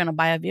 oh, we're going to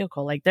buy a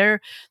vehicle.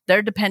 They're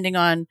depending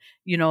on,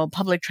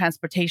 public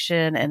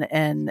transportation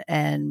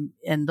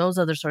and those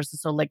other sources.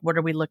 So what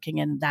are we looking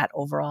in that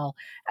overall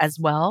as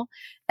well?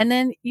 And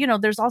then,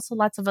 there's also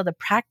lots of other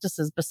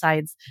practices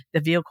besides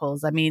the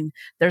vehicles. I mean,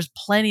 there's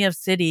plenty of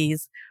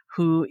cities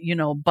who,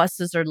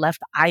 buses are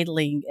left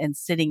idling and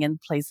sitting in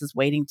places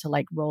waiting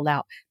to roll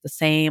out. The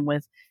same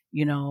with,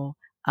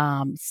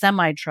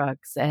 semi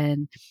trucks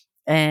and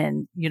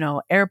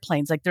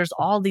airplanes. There's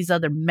all these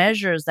other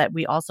measures that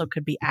we also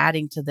could be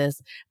adding to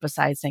this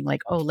besides saying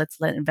let's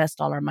invest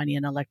all our money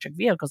in electric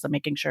vehicles and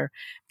making sure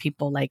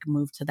people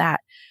move to that.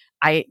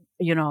 I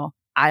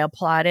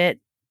applaud it.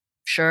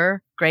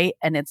 Sure. Great.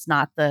 And it's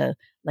not the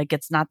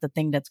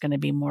thing that's going to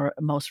be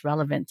most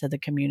relevant to the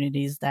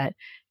communities that,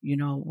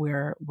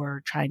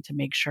 we're trying to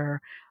make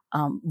sure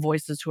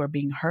voices who are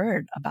being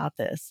heard about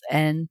this.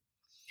 And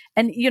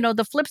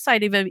the flip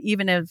side of it,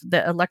 even of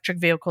the electric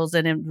vehicles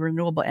and in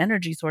renewable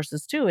energy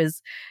sources too,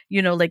 is,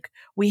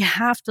 we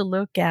have to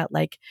look at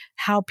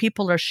how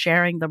people are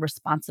sharing the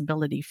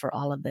responsibility for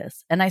all of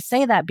this. And I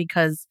say that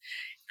because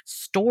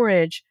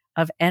storage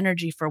of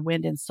energy for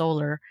wind and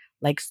solar,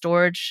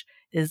 storage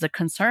is a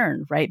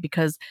concern, right?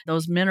 Because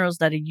those minerals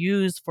that are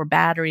used for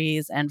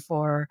batteries and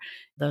for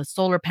the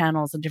solar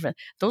panels and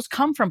those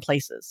come from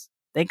places.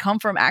 They come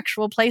from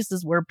actual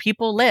places where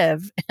people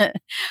live.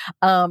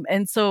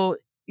 And so,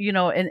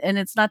 and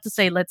it's not to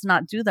say let's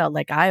not do that.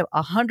 I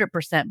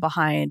 100%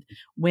 behind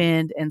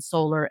wind and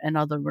solar and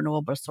other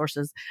renewable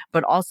sources,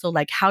 but also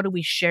how do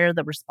we share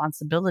the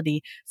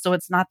responsibility so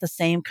it's not the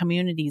same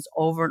communities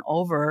over and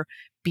over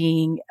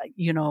being,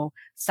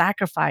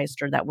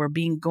 sacrificed, or that we're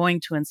going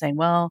to and saying,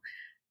 well,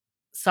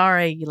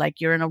 sorry, like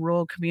you're in a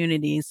rural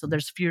community, so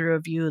there's fewer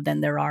of you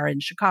than there are in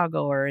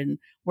Chicago or in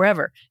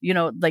wherever,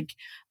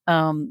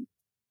 um,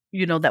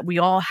 that we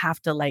all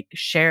have to like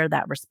share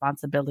that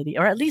responsibility,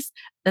 or at least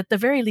at the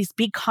very least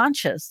be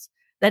conscious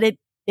that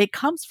it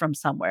comes from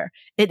somewhere.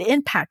 It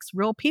impacts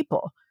real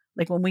people.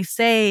 Like when we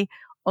say,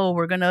 oh,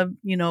 we're gonna,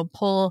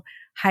 pull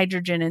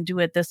hydrogen and do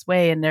it this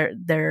way, and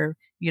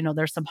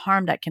there's some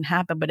harm that can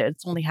happen, but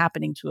it's only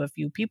happening to a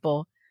few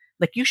people.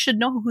 Like you should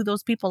know who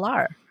those people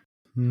are.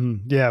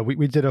 Yeah,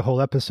 we did a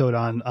whole episode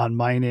on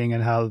mining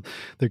and how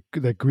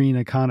the green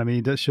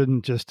economy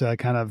shouldn't just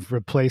kind of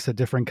replace a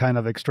different kind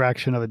of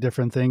extraction of a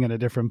different thing in a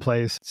different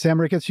place.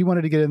 Sam Ricketts, you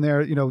wanted to get in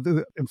there.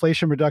 The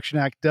Inflation Reduction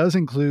Act does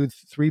include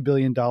 $3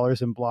 billion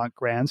in block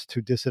grants to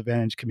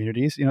disadvantaged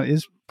communities.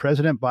 Is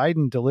President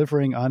Biden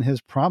delivering on his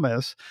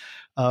promise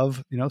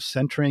of,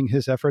 centering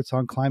his efforts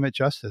on climate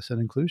justice and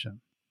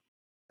inclusion?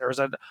 There's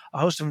a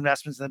host of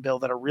investments in the bill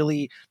that are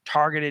really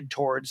targeted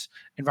towards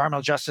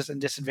environmental justice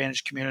and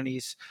disadvantaged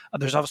communities.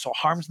 There's also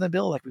harms in the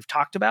bill, like we've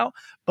talked about,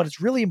 but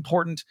it's really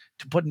important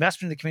to put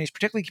investment in the communities,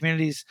 particularly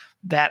communities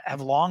that have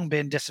long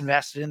been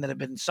disinvested in, that have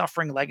been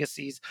suffering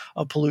legacies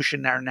of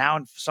pollution and are now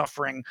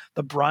suffering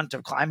the brunt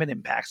of climate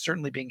impacts,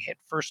 certainly being hit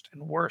first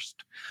and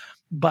worst.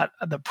 But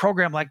the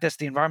program like this,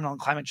 the Environmental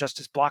and Climate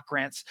Justice Block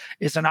Grants,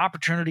 is an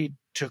opportunity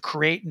to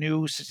create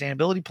new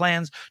sustainability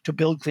plans, to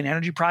build clean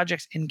energy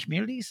projects in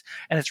communities.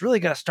 And it's really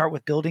going to start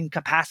with building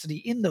capacity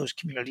in those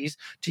communities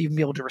to even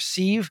be able to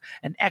receive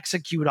and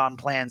execute on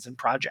plans and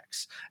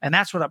projects. And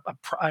that's what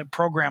a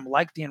program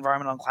like the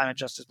Environmental and Climate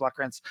Justice Block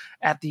Grants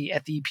at the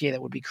EPA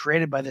that would be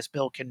created by this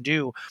bill can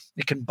do.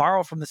 It can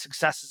borrow from the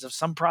successes of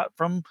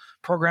from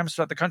programs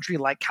throughout the country,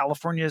 like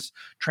California's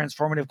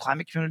Transformative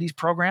Climate Communities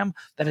program,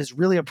 that is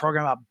really a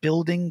program about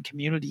building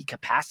community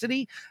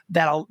capacity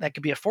that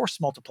could be a force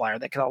multiplier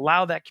that can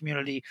allow that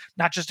community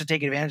not just to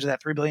take advantage of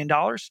that $3 billion,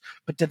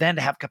 but to then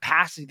to have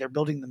capacity they're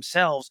building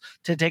themselves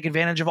to take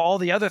advantage of all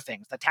the other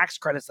things, the tax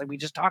credits that we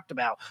just talked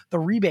about, the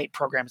rebate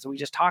programs that we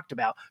just talked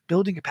about,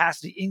 building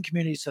capacity in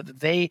communities so that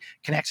they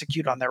can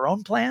execute on their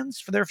own plans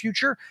for their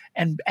future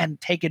and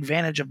take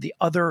advantage of the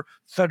other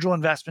federal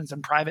investments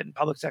and private and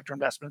public sector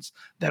investments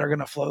that are going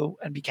to flow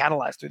and be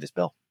catalyzed through this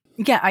bill.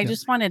 Yeah, I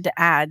just wanted to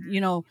add,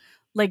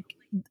 like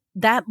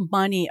that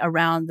money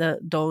around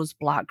those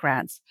block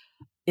grants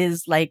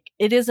is like,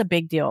 it is a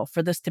big deal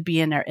for this to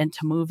be in there and to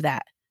move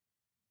that.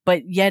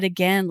 But yet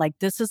again, like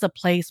this is a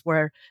place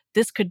where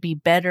this could be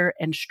better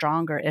and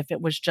stronger if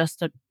it was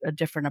just a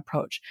different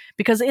approach.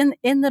 Because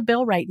in the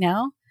bill right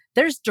now,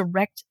 there's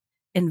direct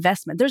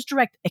investment, there's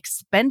direct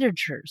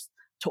expenditures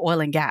to oil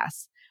and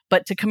gas.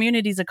 But to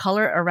communities of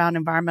color around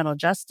environmental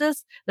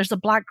justice, there's a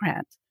block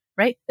grant,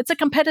 right? It's a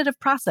competitive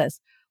process.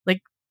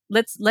 Like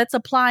let's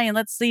apply and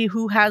let's see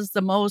who has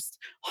the most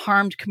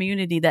harmed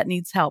community that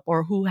needs help,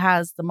 or who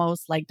has the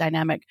most like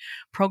dynamic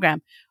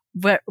program,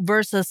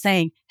 versus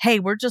saying, hey,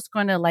 we're just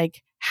going to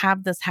like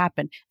have this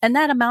happen. And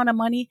that amount of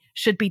money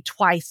should be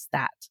twice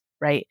that,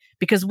 right?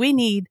 Because we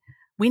need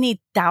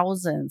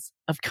thousands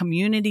of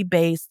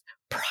community-based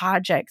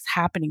projects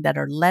happening that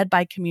are led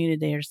by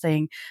community. They're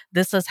saying,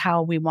 this is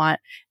how we want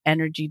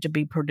energy to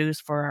be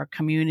produced for our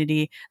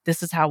community.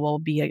 This is how we'll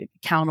be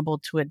accountable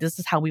to it. This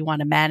is how we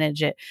want to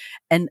manage it.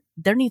 And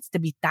there needs to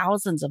be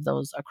thousands of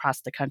those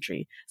across the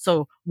country.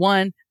 So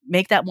one,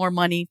 make that more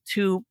money.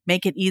 Two,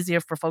 make it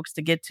easier for folks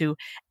to get to,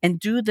 and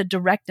do the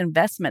direct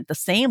investment the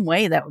same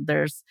way that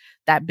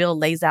that bill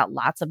lays out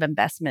lots of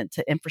investment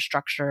to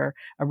infrastructure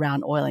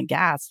around oil and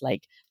gas.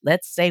 Like,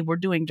 let's say we're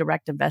doing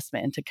direct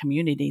investment into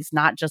communities,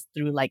 not just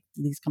through like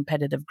these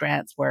competitive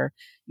grants where,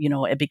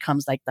 it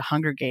becomes like the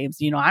Hunger Games.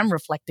 I'm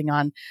reflecting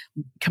on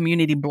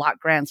community block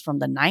grants from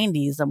the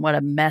 90s and what a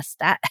mess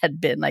that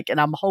had been like.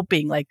 And I'm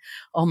hoping like,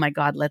 oh my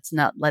God, let's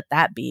not let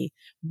that be.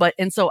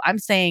 And so I'm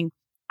saying,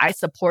 I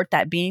support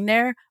that being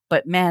there,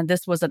 but man,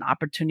 this was an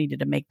opportunity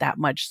to make that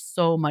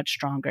so much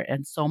stronger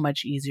and so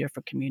much easier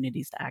for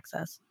communities to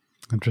access.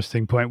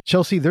 Interesting point.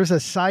 Chelsea, there's a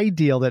side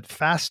deal that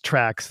fast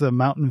tracks the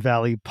Mountain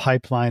Valley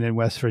Pipeline in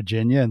West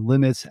Virginia and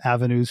limits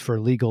avenues for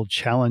legal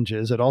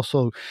challenges. It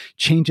also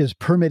changes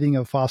permitting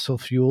of fossil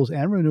fuels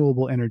and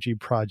renewable energy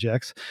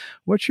projects.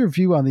 What's your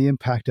view on the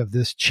impact of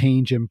this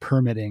change in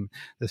permitting,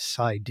 this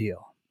side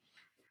deal?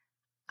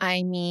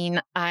 I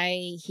mean,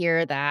 I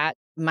hear that.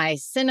 My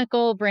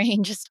cynical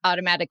brain just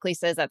automatically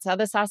says that's how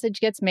the sausage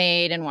gets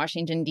made in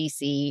Washington,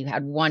 D.C. You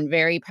had one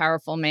very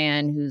powerful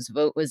man whose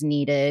vote was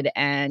needed.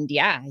 And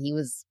yeah, he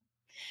was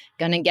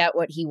going to get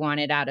what he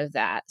wanted out of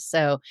that.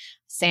 So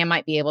Sam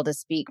might be able to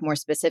speak more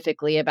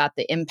specifically about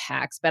the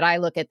impacts. But I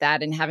look at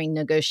that, and having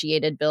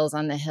negotiated bills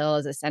on the Hill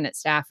as a Senate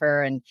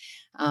staffer and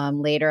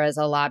later as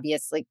a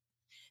lobbyist, like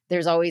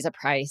there's always a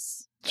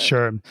price.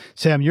 Sure.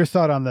 Sam, your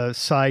thought on the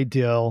side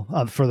deal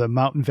for the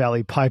Mountain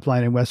Valley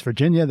Pipeline in West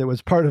Virginia that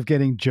was part of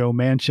getting Joe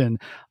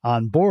Manchin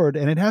on board,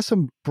 and it has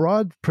some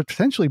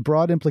potentially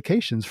broad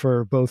implications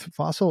for both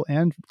fossil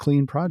and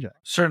clean projects.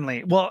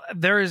 Certainly. Well,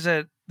 there is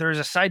a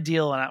side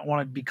deal, and I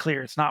want to be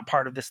clear, it's not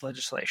part of this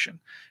legislation.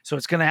 So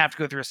it's going to have to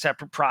go through a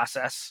separate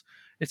process.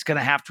 It's going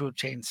to have to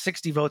obtain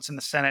 60 votes in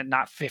the Senate,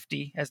 not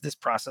 50, as this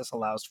process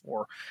allows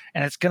for.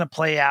 And it's going to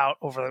play out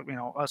over,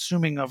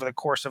 assuming over the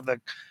course of the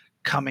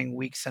coming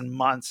weeks and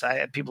months.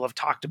 People have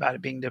talked about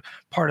it being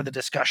part of the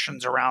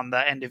discussions around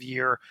the end of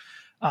year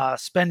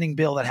spending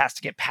bill that has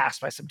to get passed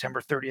by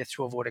September 30th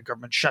to avoid a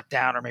government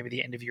shutdown, or maybe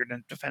the end of year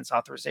defense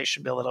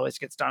authorization bill that always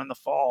gets done in the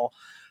fall.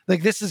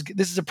 Like this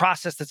is a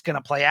process that's going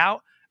to play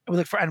out. We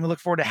look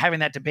forward to having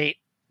that debate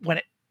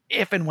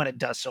if and when it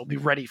does so. Be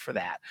ready for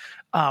that.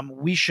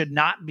 We should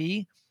not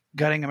be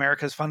gutting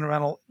America's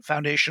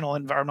foundational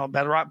environmental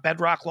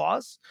bedrock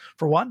laws,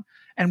 for one,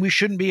 and we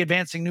shouldn't be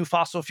advancing new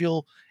fossil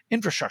fuel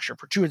infrastructure.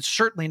 For two, it's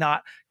certainly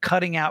not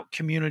cutting out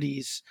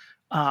communities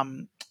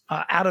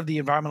out of the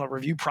environmental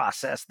review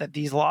process that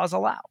these laws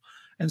allow.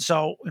 And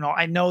so,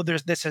 I know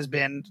this has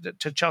been,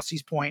 to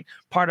Chelsea's point,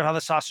 part of how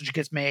the sausage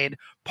gets made,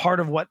 part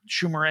of what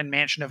Schumer and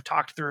Manchin have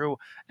talked through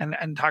and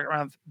talked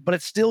around, but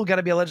it's still got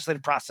to be a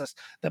legislative process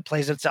that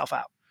plays itself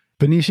out.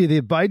 Benicia, the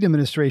Biden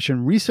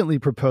administration recently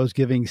proposed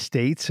giving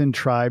states and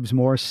tribes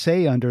more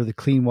say under the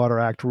Clean Water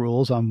Act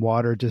rules on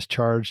water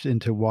discharged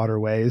into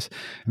waterways.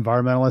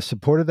 Environmentalists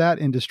supported that.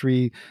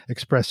 Industry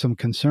expressed some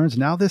concerns.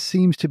 Now this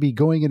seems to be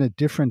going in a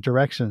different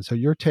direction. So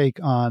your take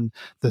on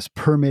this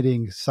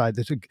permitting side,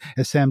 that,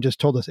 as Sam just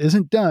told us,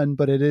 isn't done,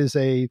 but it is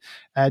a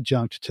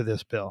adjunct to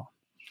this bill.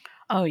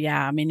 Oh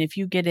yeah, I mean, if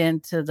you get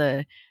into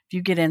the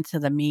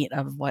meat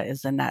of what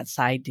is in that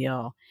side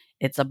deal,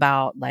 it's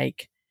about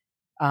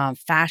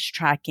fast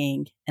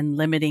tracking and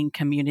limiting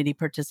community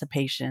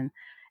participation.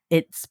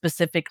 It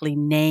specifically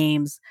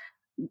names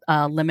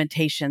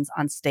limitations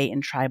on state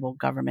and tribal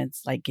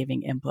governments, like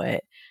giving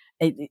input.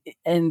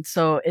 It's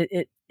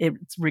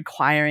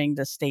requiring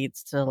the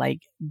states to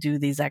do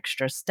these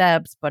extra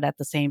steps, but at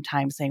the same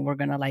time saying we're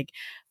going to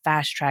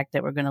fast track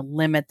that, we're going to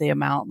limit the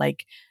amount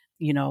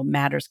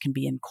matters can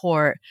be in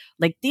court.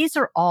 These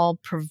are all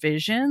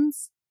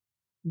provisions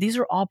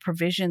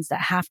that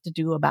have to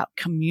do about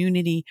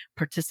community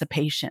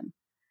participation,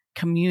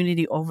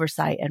 community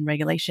oversight and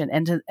regulation.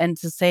 And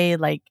to say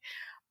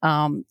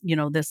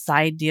this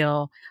side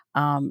deal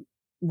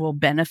will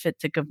benefit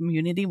the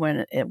community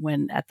when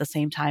at the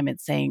same time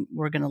it's saying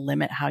we're going to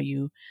limit how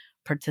you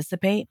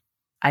participate.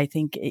 I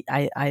think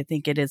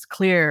it is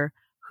clear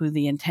who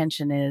the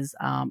intention is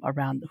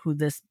around who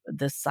this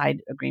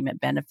side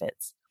agreement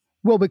benefits.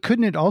 Well, but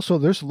couldn't it also,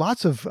 there's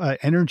lots of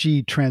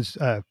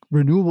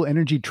renewable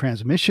energy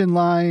transmission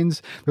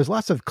lines. There's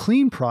lots of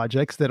clean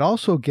projects that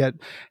also get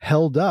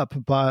held up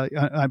by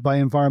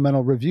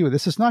environmental review.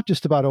 This is not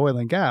just about oil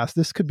and gas.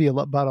 This could be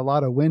about a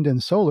lot of wind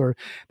and solar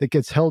that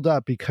gets held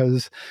up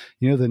because,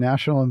 the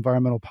National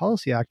Environmental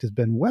Policy Act has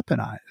been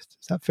weaponized.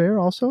 Is that fair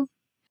also?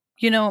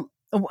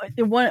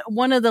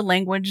 One of the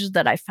languages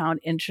that I found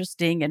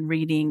interesting in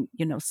reading,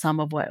 some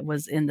of what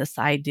was in the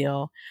side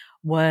deal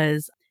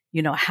was,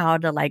 how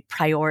to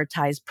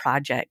prioritize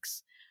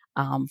projects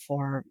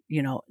for,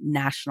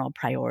 national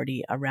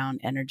priority around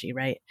energy,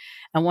 right?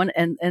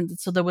 And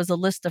so there was a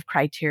list of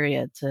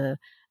criteria to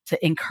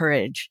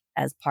encourage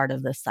as part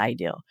of the side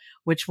deal,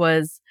 which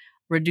was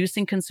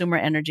reducing consumer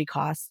energy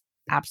costs.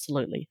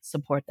 Absolutely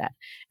support that.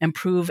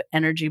 Improve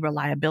energy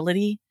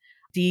reliability,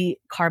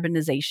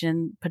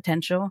 decarbonization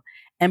potential,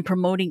 and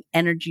promoting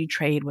energy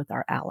trade with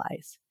our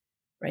allies,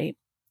 right?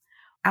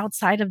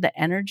 Outside of the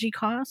energy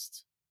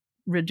cost,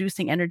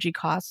 reducing energy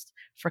costs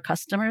for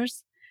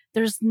customers,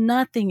 there's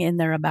nothing in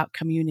there about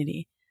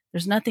community.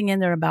 There's nothing in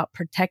there about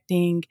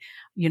protecting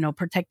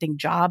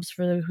jobs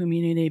for the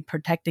community,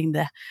 protecting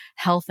the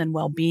health and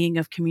well-being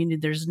of community.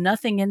 There's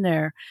nothing in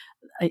there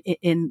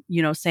in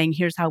saying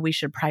here's how we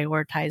should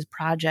prioritize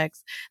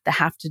projects that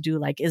have to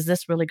do is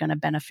this really going to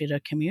benefit a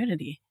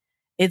community?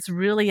 It's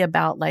really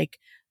about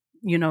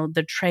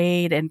the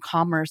trade and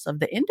commerce of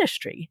the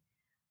industry.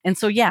 And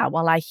so, yeah,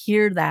 while I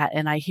hear that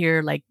and I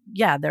hear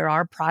there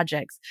are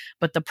projects,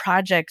 but the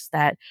projects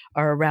that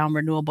are around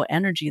renewable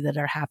energy that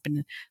are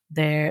happening,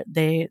 they're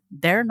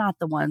not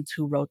the ones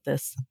who wrote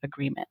this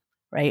agreement,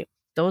 right?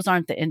 Those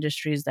aren't the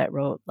industries that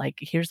wrote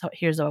here's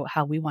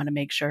how we want to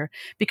make sure.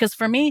 Because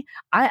for me,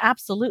 I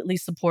absolutely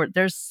support.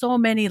 There's so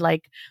many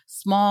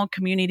small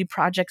community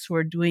projects who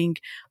are doing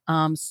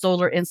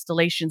solar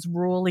installations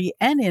rurally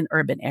and in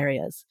urban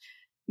areas.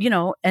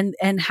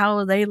 And how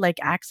are they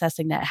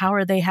accessing that? How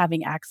are they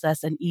having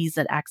access and ease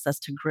of access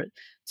to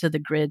the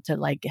grid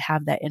to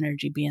have that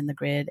energy be in the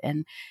grid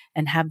and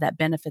have that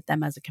benefit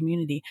them as a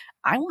community?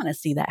 I want to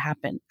see that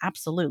happen.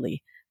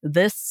 Absolutely.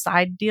 This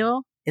side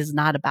deal is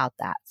not about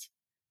that.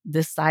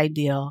 This side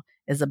deal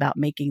is about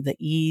making the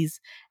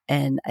ease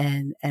and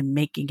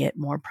making it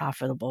more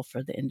profitable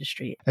for the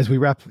industry. As we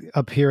wrap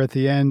up here at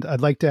the end, I'd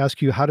like to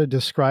ask you how to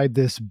describe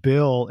this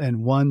bill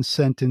in one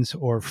sentence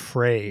or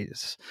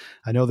phrase.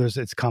 I know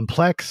it's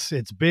complex,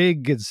 it's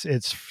big, it's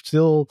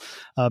still,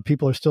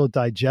 people are still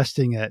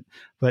digesting it.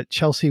 But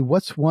Chelsea,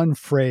 what's one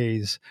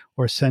phrase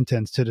or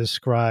sentence to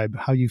describe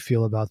how you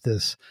feel about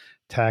this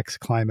tax,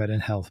 climate,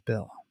 and health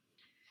bill?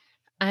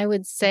 I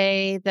would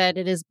say that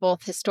it is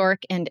both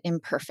historic and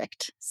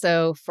imperfect.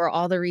 So, for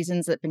all the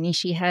reasons that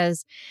Benishi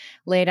has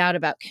laid out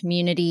about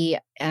community,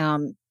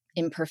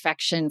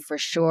 imperfection for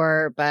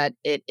sure, but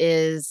it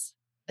is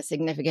a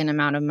significant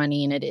amount of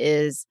money and it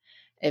is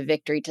a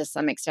victory to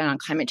some extent on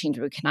climate change.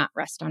 We cannot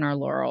rest on our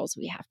laurels.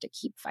 We have to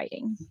keep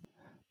fighting.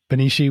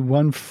 Benishi,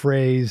 one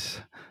phrase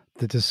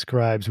that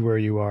describes where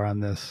you are on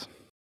this.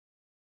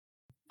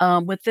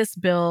 With this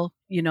bill,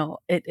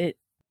 it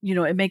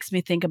makes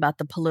me think about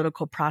the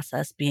political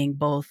process being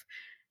both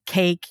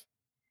cake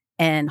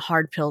and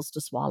hard pills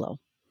to swallow.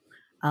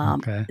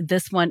 Okay.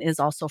 This one is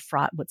also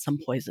fraught with some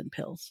poison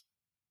pills.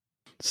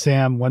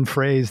 Sam, one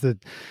phrase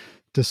that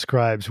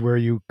describes where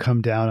you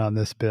come down on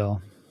this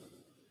bill.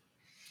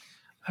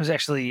 I was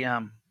actually,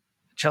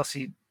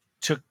 Chelsea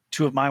took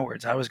two of my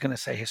words. I was going to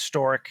say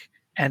historic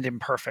and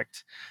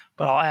imperfect,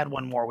 but I'll add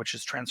one more, which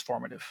is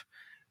transformative,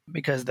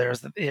 because there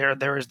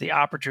is the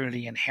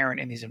opportunity inherent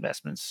in these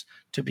investments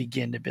to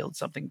begin to build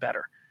something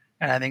better.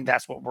 And I think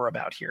that's what we're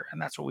about here. And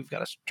that's what we've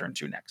got to turn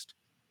to next.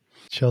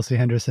 Chelsea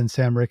Henderson,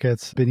 Sam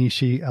Ricketts,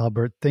 Benishi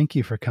Albert, thank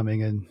you for coming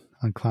in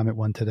on Climate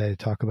One today to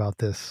talk about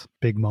this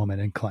big moment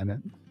in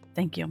climate.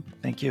 Thank you.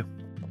 Thank you.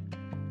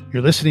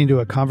 You're listening to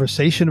a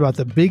conversation about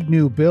the big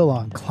new bill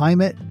on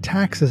climate,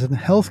 taxes, and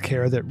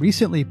healthcare that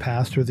recently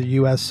passed through the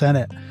U.S.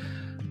 Senate.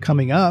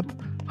 Coming up,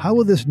 how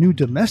will this new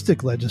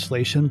domestic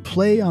legislation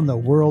play on the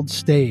world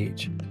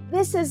stage?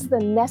 This is the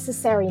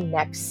necessary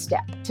next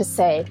step to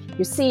say,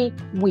 you see,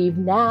 we've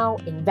now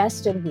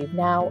invested, we've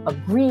now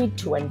agreed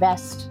to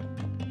invest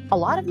a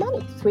lot of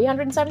money,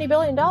 $370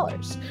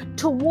 billion,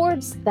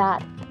 towards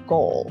that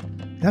goal.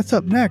 That's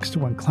up next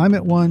when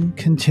Climate One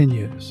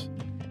continues.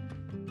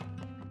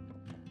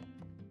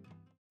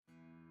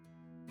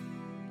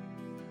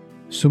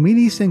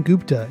 Sumini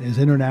Sengupta is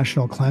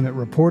international climate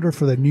reporter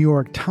for the New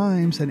York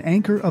Times and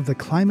anchor of the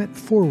Climate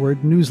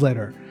Forward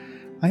newsletter.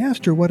 I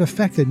asked her what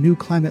effect the new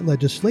climate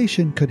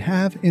legislation could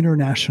have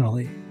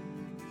internationally.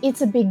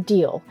 It's a big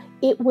deal.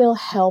 It will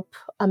help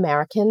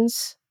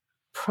Americans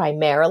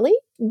primarily,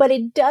 but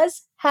it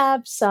does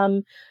have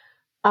some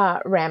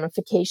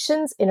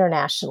ramifications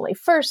internationally.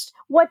 First,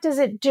 what does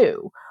it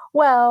do?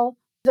 Well,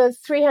 the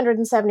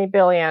 $370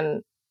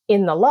 billion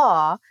in the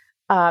law,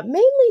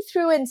 mainly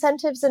through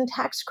incentives and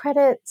tax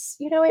credits,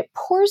 it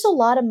pours a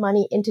lot of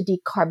money into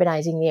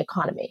decarbonizing the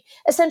economy,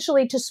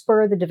 essentially to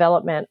spur the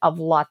development of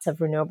lots of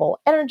renewable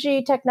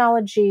energy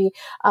technology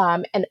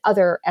and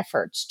other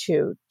efforts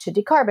to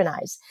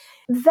decarbonize.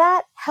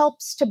 That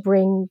helps to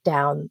bring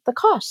down the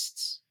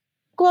costs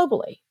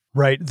globally.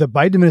 Right. The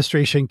Biden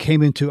administration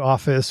came into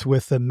office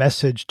with the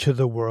message to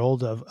the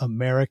world of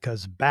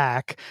America's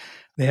back.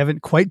 They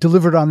haven't quite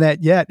delivered on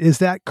that yet. Is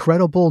that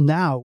credible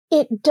now?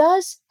 It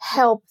does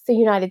help the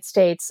United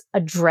States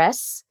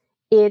address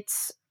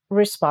its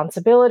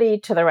responsibility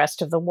to the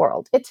rest of the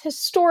world, its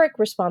historic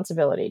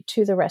responsibility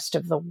to the rest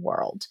of the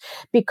world,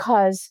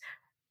 because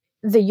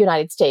the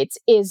United States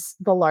is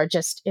the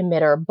largest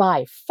emitter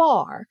by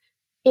far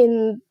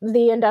in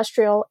the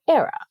industrial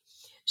era.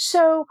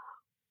 So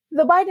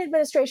the Biden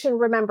administration,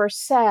 remember,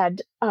 said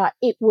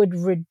it would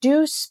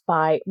reduce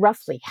by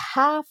roughly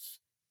half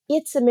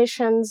its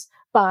emissions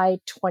by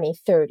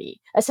 2030,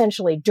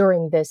 essentially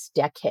during this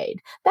decade.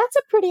 That's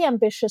a pretty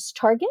ambitious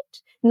target,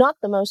 not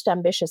the most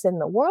ambitious in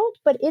the world,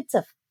 but it's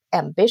an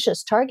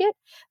ambitious target.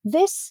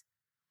 This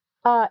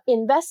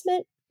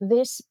investment,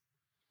 this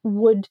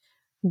would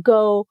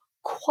go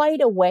quite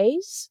a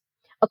ways,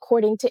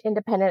 according to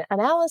independent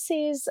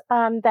analyses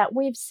that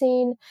we've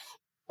seen.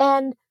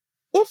 And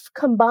if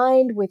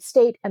combined with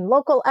state and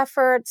local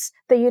efforts,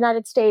 the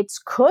United States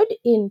could,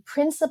 in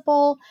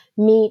principle,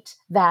 meet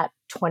that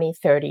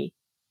 2030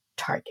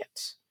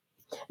 target.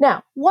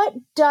 Now, what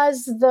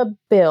does the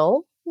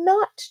bill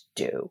not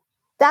do?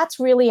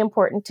 That's really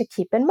important to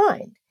keep in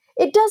mind.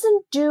 It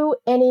doesn't do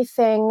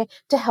anything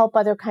to help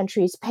other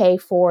countries pay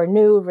for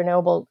new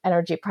renewable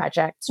energy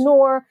projects,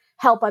 nor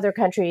help other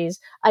countries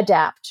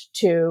adapt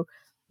to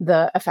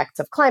the effects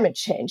of climate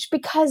change,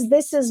 because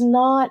this is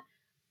not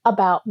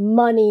about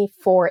money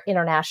for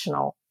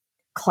international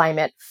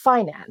climate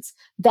finance.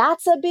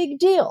 That's a big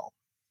deal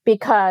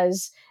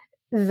because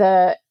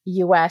the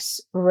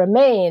U.S.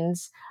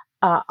 remains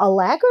a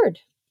laggard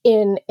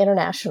in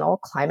international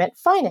climate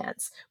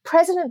finance.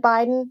 President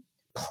Biden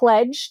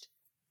pledged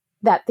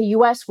that the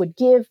U.S. would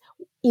give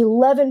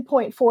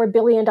 $11.4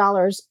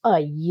 billion a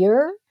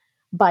year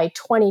by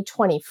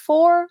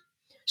 2024.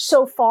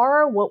 So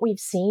far, what we've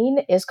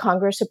seen is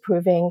Congress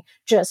approving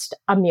just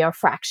a mere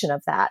fraction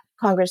of that.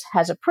 Congress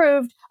has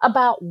approved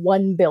about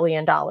 $1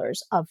 billion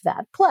of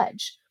that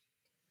pledge.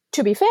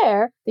 To be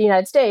fair, the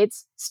United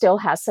States still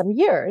has some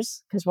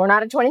years because we're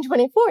not at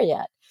 2024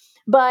 yet.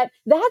 But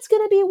that's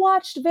going to be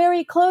watched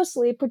very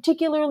closely,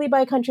 particularly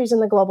by countries in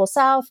the global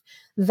south.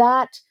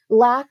 That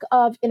lack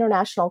of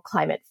international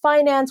climate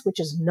finance, which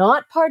is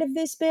not part of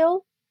this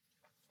bill,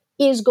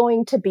 is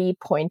going to be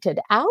pointed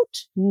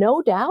out,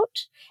 no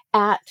doubt,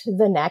 at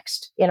the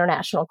next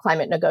international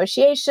climate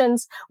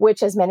negotiations,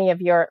 which, as many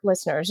of your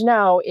listeners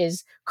know,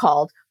 is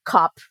called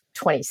COP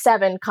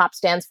COP27. COP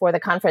stands for the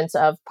Conference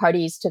of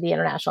Parties to the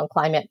International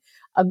Climate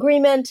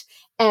Agreement,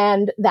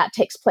 and that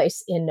takes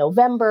place in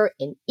November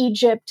in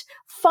Egypt.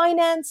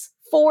 Finance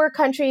for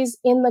countries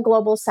in the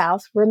global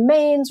south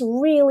remains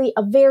really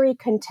a very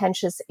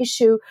contentious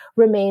issue,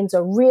 remains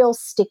a real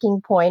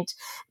sticking point.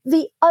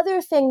 The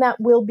other thing that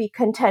will be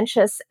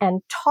contentious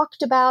and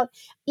talked about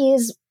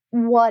is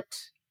what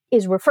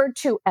is referred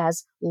to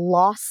as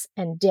loss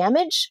and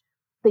damage.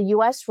 The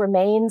US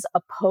remains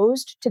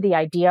opposed to the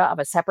idea of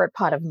a separate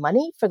pot of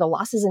money for the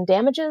losses and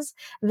damages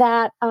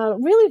that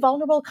really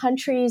vulnerable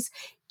countries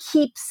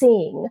keep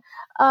seeing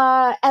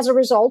as a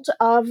result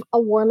of a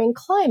warming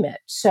climate.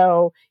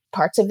 So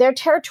parts of their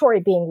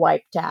territory being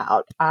wiped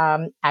out,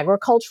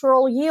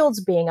 agricultural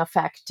yields being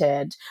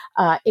affected,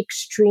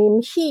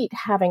 extreme heat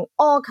having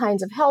all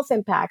kinds of health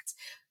impacts.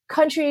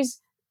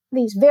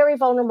 These very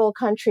vulnerable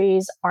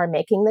countries are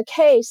making the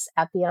case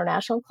at the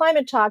international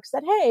climate talks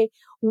that, hey,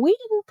 we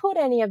didn't put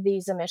any of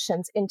these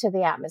emissions into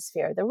the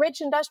atmosphere. The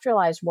rich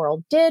industrialized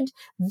world did.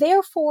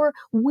 Therefore,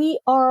 we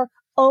are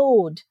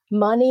owed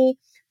money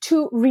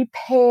to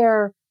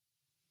repair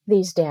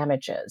these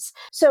damages.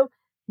 So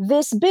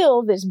this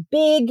bill, this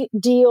big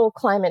deal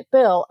climate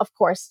bill, of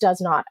course,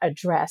 does not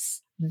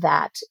address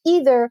that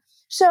either.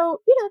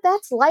 So,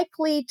 that's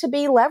likely to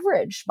be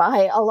leveraged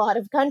by a lot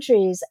of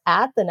countries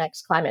at the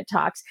next climate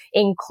talks,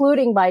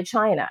 including by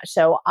China.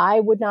 So I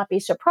would not be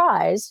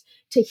surprised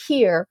to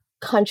hear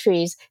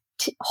countries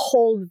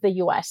hold the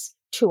US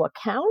to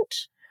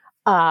account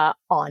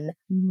on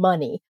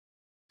money.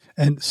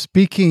 And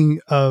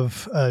speaking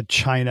of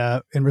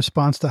China, in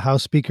response to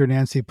House Speaker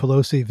Nancy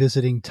Pelosi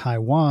visiting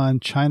Taiwan,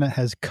 China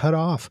has cut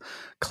off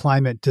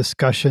climate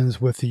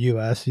discussions with the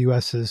U.S. The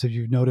U.S. is, as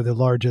you've noted, the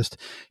largest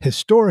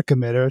historic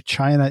emitter.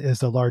 China is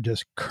the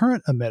largest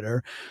current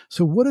emitter.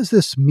 So what does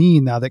this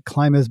mean now that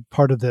climate is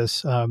part of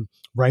this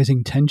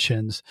rising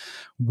tensions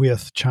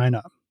with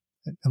China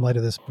in light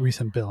of this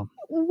recent bill?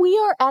 We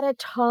are at a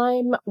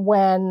time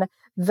when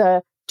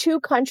the two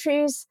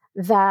countries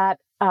that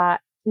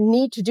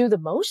need to do the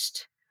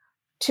most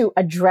to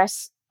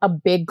address a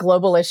big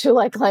global issue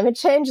like climate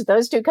change,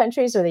 those two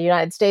countries are the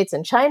United States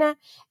and China.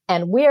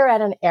 And we're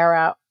at an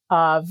era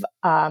of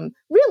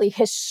really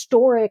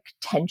historic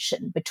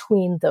tension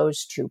between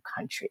those two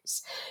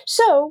countries.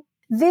 So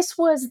this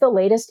was the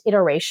latest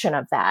iteration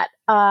of that.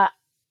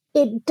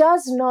 It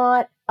does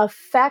not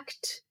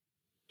affect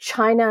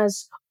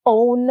China's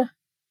own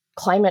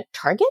climate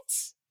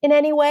targets in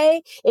any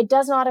way. It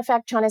does not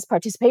affect China's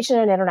participation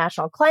in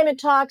international climate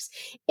talks.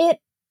 It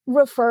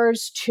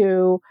refers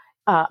to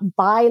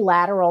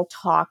bilateral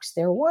talks.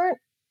 There weren't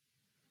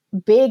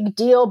big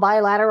deal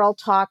bilateral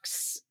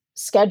talks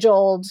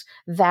scheduled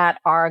that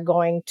are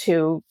going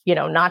to,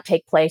 not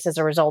take place as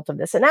a result of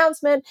this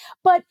announcement.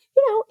 But,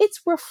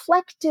 it's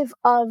reflective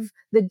of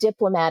the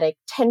diplomatic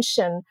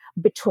tension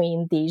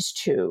between these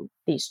two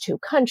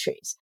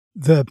countries.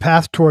 The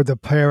path toward the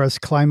Paris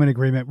Climate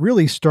Agreement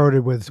really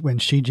started with when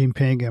Xi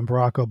Jinping and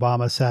Barack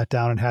Obama sat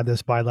down and had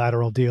this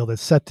bilateral deal that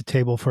set the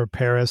table for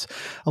Paris.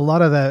 A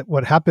lot of that,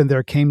 what happened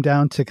there came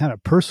down to kind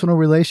of personal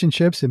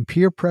relationships and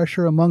peer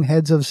pressure among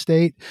heads of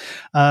state.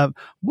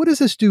 What does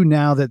this do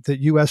now that the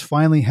U.S.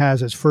 finally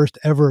has its first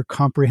ever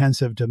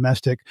comprehensive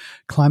domestic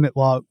climate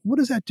law? What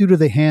does that do to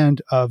the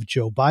hand of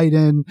Joe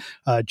Biden,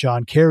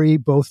 John Kerry,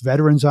 both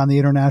veterans on the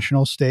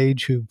international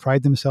stage who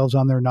pride themselves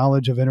on their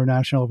knowledge of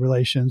international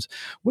relations?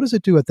 What does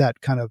it do at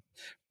that kind of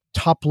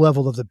top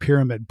level of the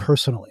pyramid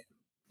personally?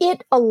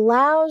 It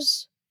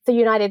allows the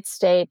United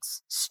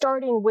States,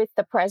 starting with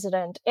the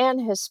president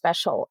and his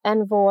special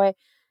envoy,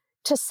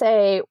 to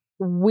say,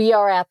 we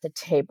are at the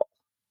table.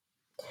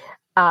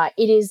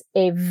 It is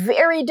a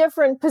very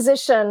different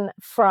position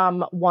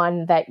from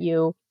one that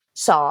you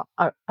saw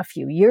a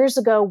few years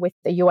ago with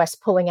the U.S.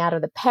 pulling out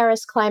of the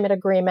Paris Climate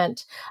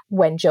Agreement.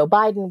 When Joe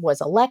Biden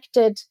was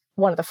elected,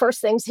 one of the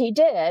first things he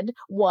did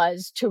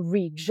was to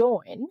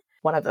rejoin.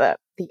 One of the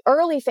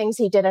early things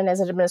he did in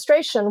his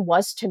administration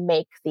was to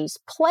make these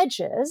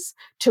pledges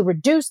to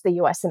reduce the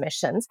U.S.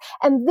 emissions.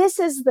 And this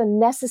is the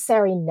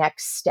necessary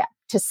next step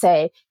to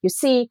say, you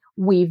see,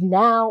 we've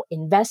now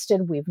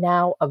invested, we've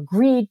now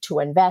agreed to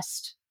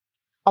invest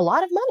a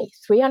lot of money,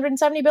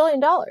 $370 billion,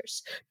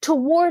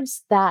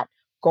 towards that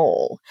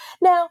goal.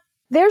 Now,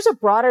 there's a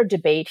broader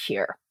debate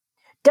here.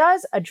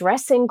 Does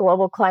addressing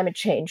global climate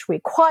change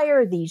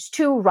require these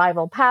two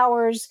rival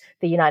powers,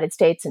 the United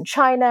States and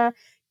China,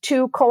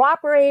 to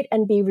cooperate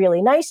and be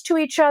really nice to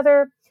each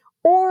other?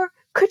 Or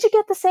could you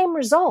get the same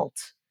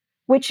result,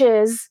 which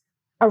is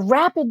a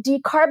rapid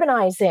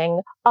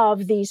decarbonizing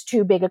of these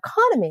two big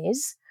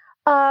economies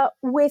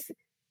with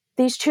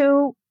these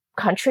two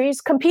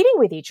countries competing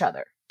with each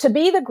other to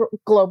be the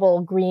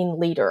global green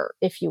leader,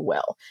 if you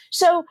will?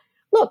 So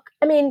look,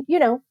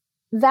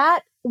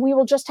 that we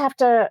will just have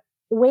to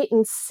wait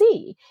and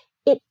see.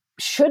 It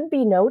should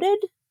be noted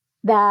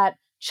that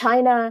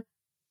China,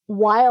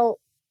 while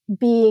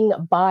being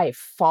by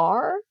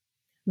far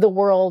the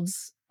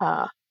world's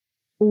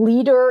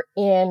leader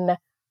in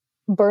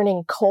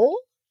burning coal,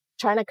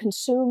 China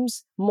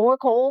consumes more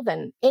coal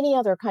than any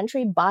other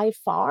country by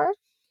far.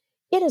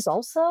 It has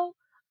also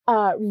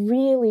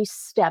really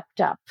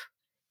stepped up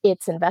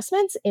its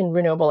investments in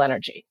renewable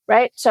energy,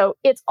 right? So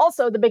it's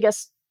also the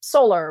biggest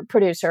solar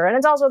producer, and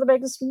it's also the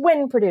biggest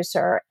wind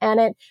producer, and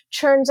it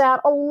churns out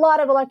a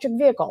lot of electric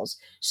vehicles.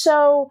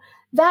 So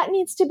that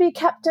needs to be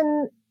kept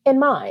in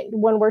mind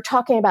when we're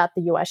talking about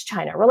the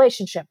US-China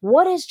relationship.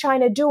 What is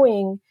China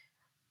doing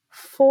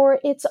for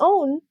its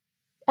own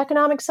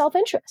economic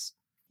self-interest?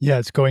 Yeah,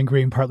 it's going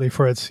green partly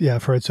for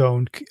its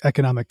own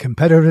economic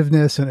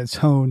competitiveness and its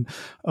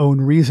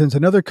own reasons.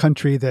 Another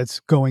country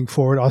that's going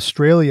forward,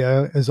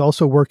 Australia, is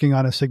also working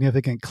on a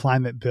significant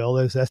climate bill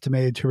that is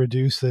estimated to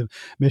reduce the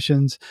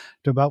emissions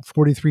to about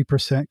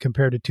 43%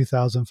 compared to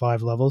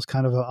 2005 levels,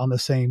 kind of on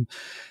the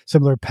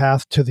similar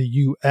path to the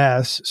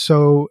U.S.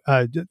 So,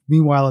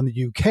 meanwhile, in the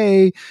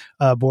U.K.,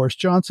 Boris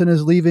Johnson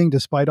is leaving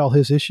despite all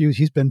his issues.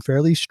 He's been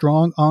fairly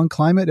strong on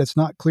climate. It's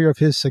not clear if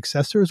his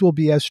successors will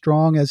be as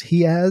strong as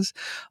he has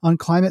on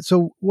climate.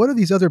 So what are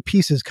these other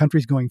pieces,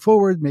 countries going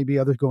forward, maybe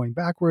others going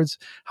backwards?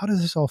 How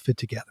does this all fit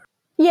together?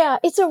 Yeah,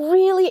 it's a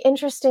really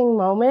interesting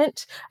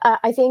moment.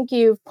 I think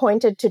you've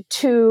pointed to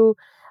two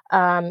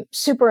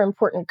super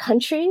important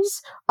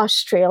countries.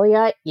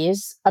 Australia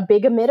is a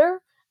big emitter.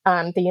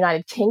 The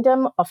United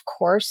Kingdom, of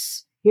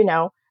course,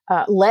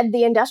 led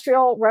the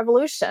Industrial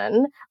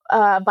Revolution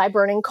by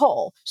burning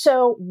coal.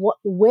 So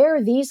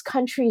where these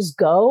countries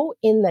go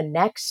in the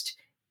next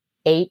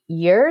 8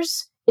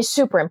 years is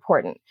super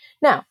important.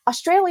 Now,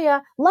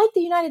 Australia, like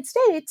the United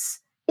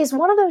States, is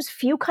one of those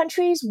few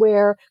countries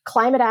where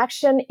climate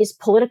action is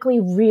politically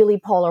really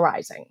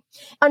polarizing.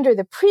 Under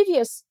the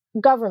previous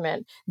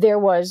government, there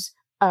was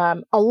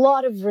a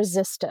lot of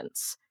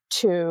resistance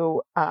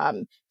to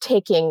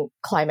taking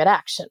climate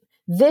action.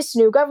 This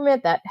new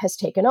government that has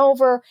taken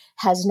over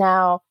has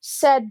now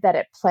said that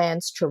it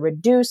plans to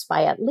reduce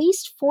by at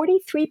least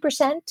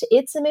 43%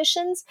 its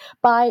emissions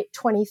by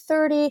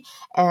 2030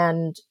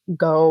 and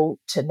go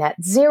to net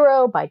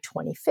zero by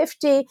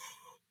 2050.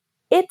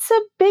 It's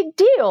a big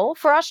deal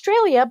for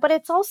Australia, but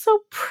it's also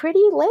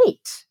pretty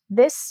late.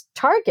 This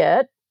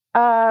target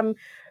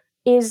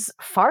is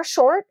far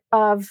short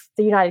of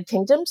the United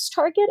Kingdom's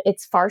target.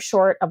 It's far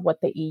short of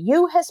what the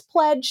EU has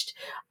pledged.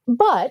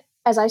 But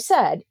as I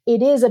said,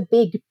 it is a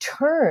big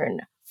turn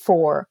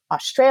for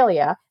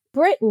Australia.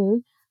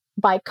 Britain,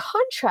 by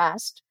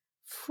contrast,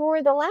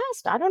 for the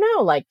last,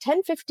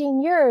 10,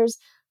 15 years,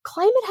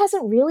 climate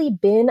hasn't really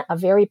been a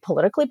very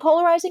politically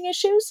polarizing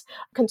issue.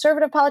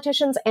 Conservative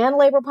politicians and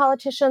Labour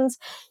politicians,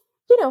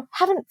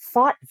 haven't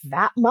fought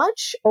that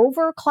much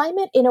over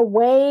climate in a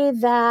way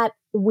that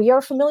we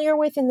are familiar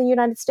with in the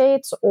United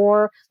States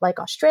or like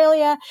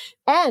Australia.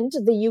 And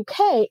the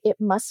UK, it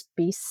must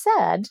be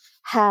said,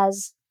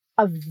 has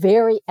a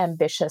very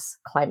ambitious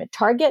climate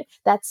target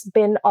that's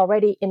been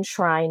already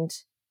enshrined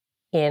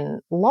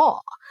in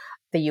law.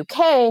 The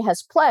UK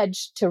has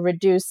pledged to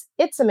reduce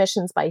its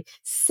emissions by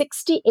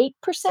 68%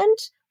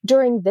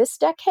 during this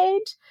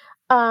decade,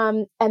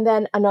 and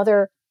then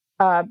another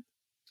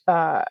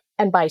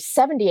and by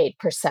 78%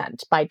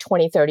 by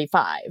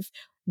 2035.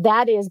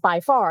 That is by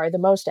far the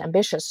most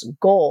ambitious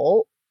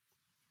goal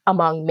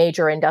among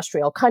major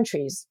industrial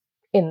countries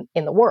in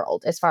the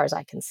world, as far as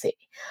I can see.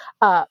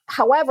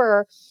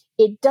 However,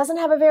 it doesn't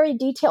have a very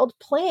detailed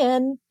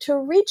plan to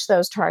reach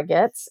those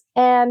targets,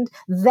 and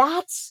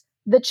that's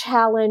the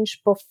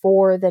challenge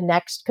before the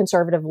next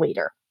conservative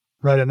leader.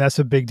 Right, and that's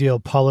a big deal.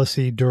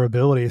 Policy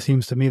durability. It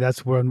seems to me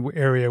that's one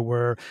area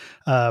where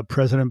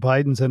President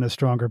Biden's in a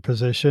stronger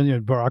position.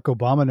 Barack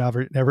Obama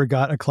never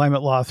got a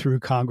climate law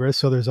through Congress,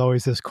 so there's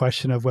always this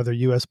question of whether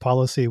U.S.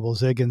 policy will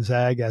zig and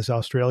zag as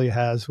Australia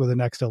has with the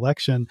next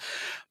election.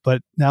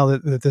 But now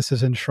that this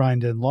is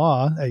enshrined in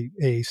law,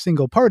 a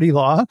single-party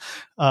law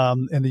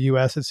in the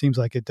U.S., it seems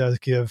like it does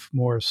give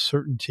more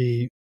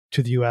certainty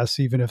to the U.S.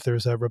 Even if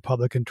there's a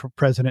Republican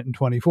president in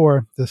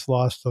 2024, this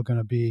law is still going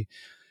to be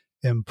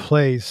in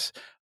place.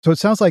 So it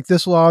sounds like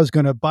this law is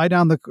going to buy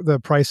down the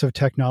price of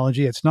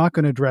technology. It's not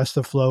going to address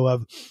the flow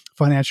of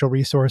financial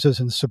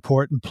resources and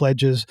support and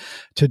pledges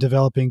to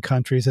developing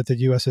countries that the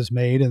U.S. has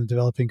made and the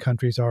developing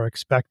countries are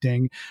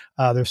expecting.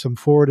 There's some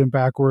forward and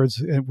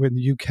backwards with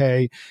the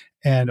UK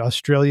and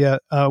Australia.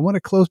 I want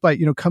to close by,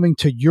 coming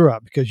to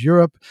Europe, because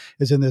Europe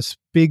is in this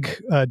big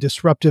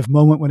disruptive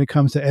moment when it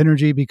comes to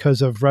energy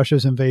because of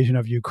Russia's invasion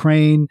of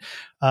Ukraine.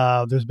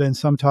 There's been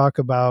some talk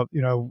about,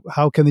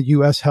 how can the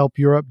U.S. help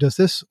Europe? Does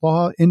this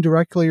law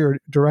indirectly or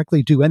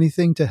directly do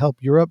anything to help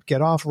Europe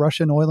get off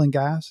Russian oil and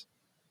gas?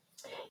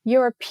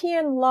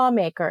 European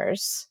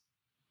lawmakers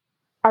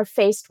are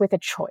faced with a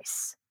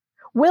choice.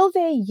 Will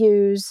they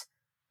use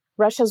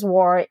Russia's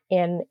war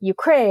in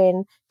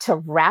Ukraine to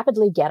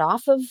rapidly get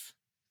off of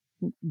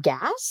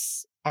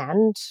gas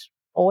and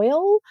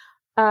oil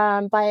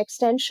by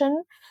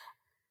extension?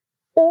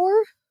 Or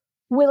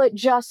will it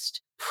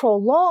just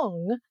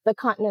prolong the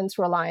continent's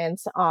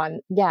reliance on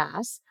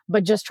gas,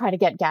 but just try to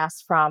get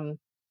gas from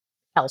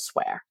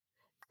elsewhere?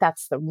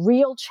 That's the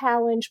real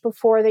challenge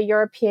before the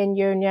European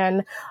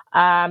Union.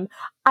 I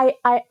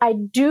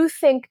do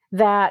think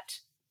that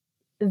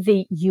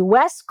the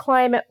US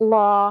climate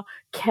law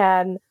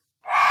can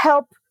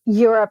help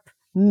Europe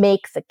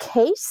make the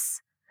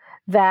case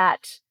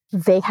that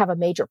they have a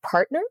major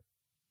partner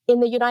in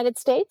the United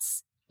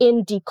States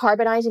in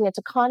decarbonizing its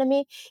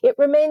economy. It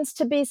remains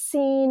to be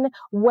seen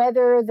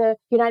whether the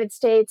United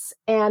States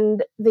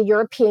and the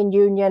European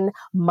Union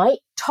might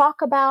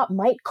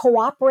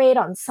cooperate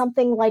on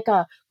something like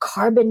a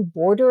carbon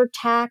border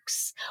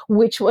tax,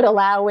 which would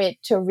allow it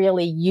to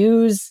really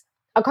use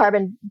a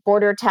carbon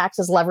border tax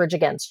as leverage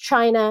against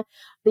China.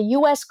 The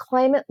US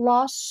climate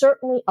law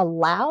certainly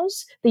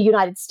allows the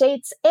United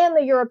States and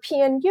the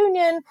European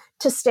Union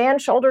to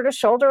stand shoulder to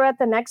shoulder at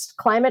the next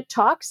climate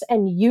talks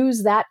and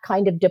use that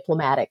kind of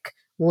diplomatic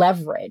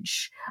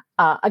leverage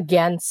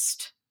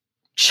against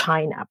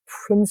China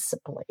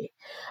principally.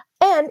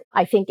 And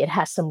I think it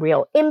has some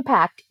real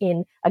impact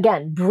in,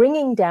 again,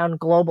 bringing down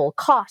global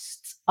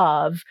costs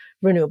of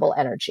renewable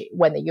energy.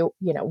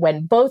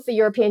 When both the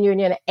European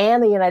Union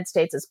and the United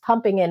States is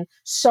pumping in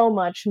so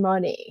much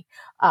money,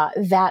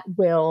 that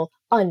will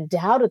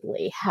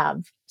undoubtedly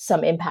have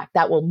some impact.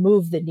 That will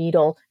move the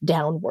needle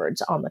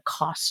downwards on the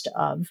cost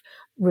of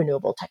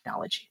renewable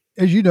technology.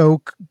 As you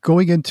know,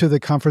 going into the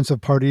Conference of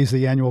Parties,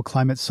 the annual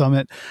climate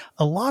summit,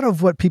 a lot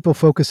of what people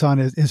focus on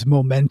is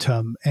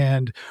momentum.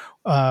 And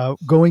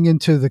going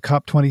into the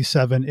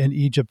COP27 in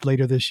Egypt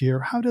later this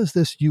year, how does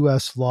this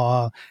U.S.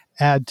 law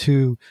add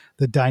to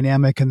the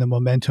dynamic and the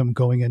momentum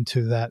going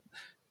into that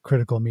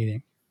critical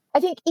meeting? I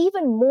think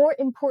even more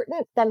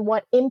important than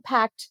what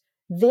impact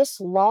this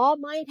law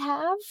might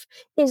have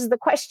is the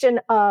question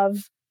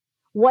of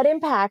what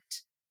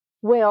impact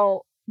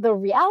will the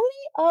reality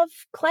of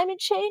climate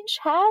change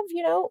have,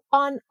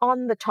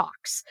 on the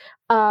talks,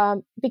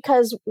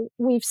 because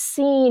we've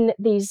seen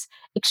these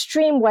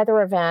extreme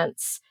weather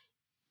events,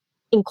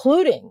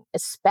 including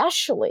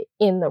especially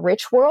in the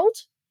rich world,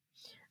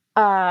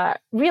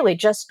 really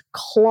just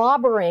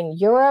clobbering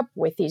Europe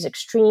with these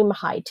extreme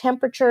high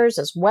temperatures,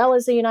 as well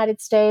as the United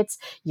States.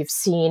 You've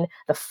seen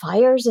the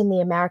fires in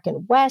the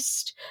American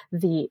West,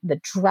 the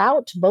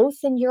drought both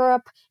in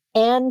Europe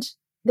and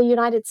the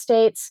United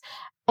States,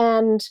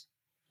 and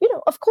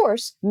of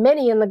course,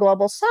 many in the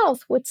global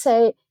South would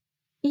say,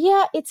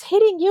 yeah, it's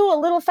hitting you a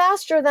little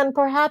faster than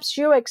perhaps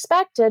you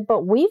expected,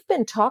 but we've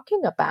been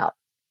talking about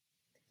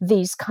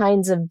these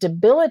kinds of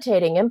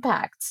debilitating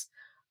impacts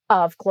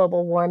of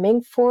global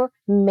warming for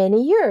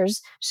many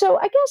years. So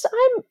I guess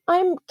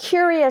I'm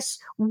curious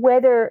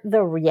whether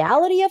the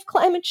reality of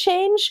climate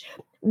change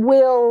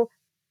will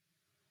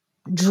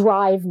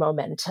drive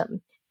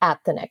momentum at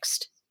the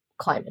next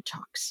climate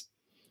talks.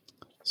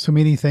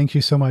 Sumini, thank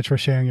you so much for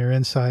sharing your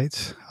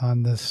insights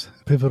on this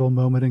pivotal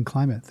moment in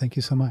climate. Thank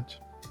you so much.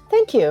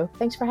 Thank you.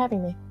 Thanks for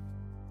having me.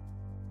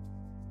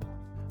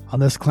 On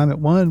this Climate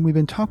One, we've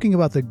been talking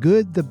about the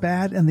good, the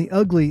bad, and the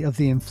ugly of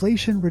the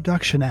Inflation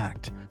Reduction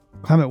Act.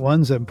 Climate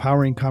One's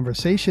empowering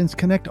conversations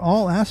connect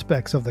all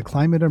aspects of the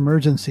climate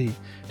emergency.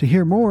 To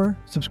hear more,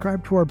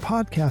 subscribe to our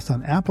podcast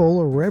on Apple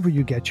or wherever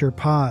you get your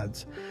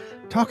pods.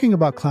 Talking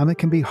about climate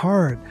can be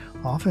hard,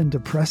 often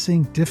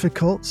depressing,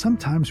 difficult,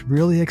 sometimes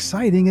really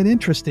exciting and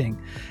interesting.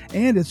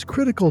 And it's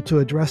critical to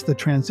address the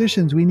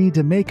transitions we need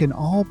to make in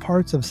all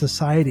parts of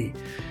society.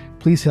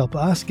 Please help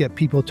us get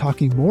people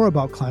talking more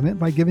about climate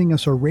by giving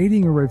us a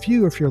rating or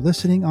review if you're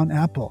listening on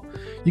Apple.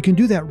 You can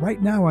do that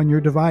right now on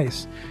your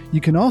device. You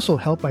can also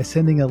help by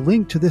sending a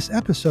link to this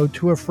episode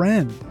to a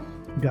friend.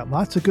 We've got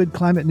lots of good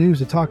climate news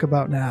to talk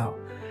about now.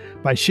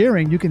 By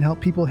sharing, you can help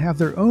people have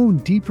their own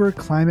deeper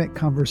climate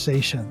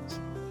conversations.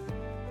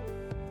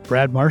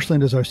 Brad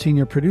Marshland is our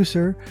senior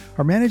producer.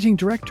 Our managing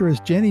director is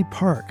Jenny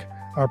Park.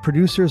 Our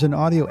producers and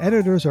audio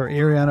editors are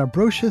Ariana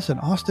Brocious and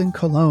Austin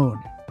Colon.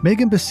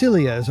 Megan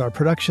Basilia is our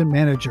production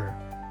manager.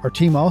 Our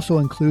team also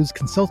includes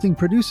consulting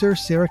producer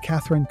Sarah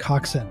Catherine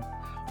Coxon.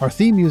 Our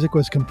theme music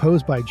was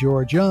composed by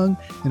George Young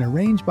and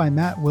arranged by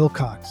Matt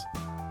Wilcox.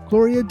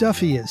 Gloria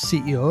Duffy is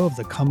CEO of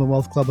the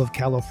Commonwealth Club of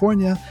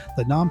California,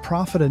 the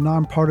nonprofit and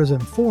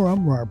nonpartisan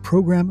forum where our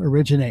program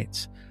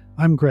originates.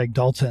 I'm Greg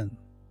Dalton.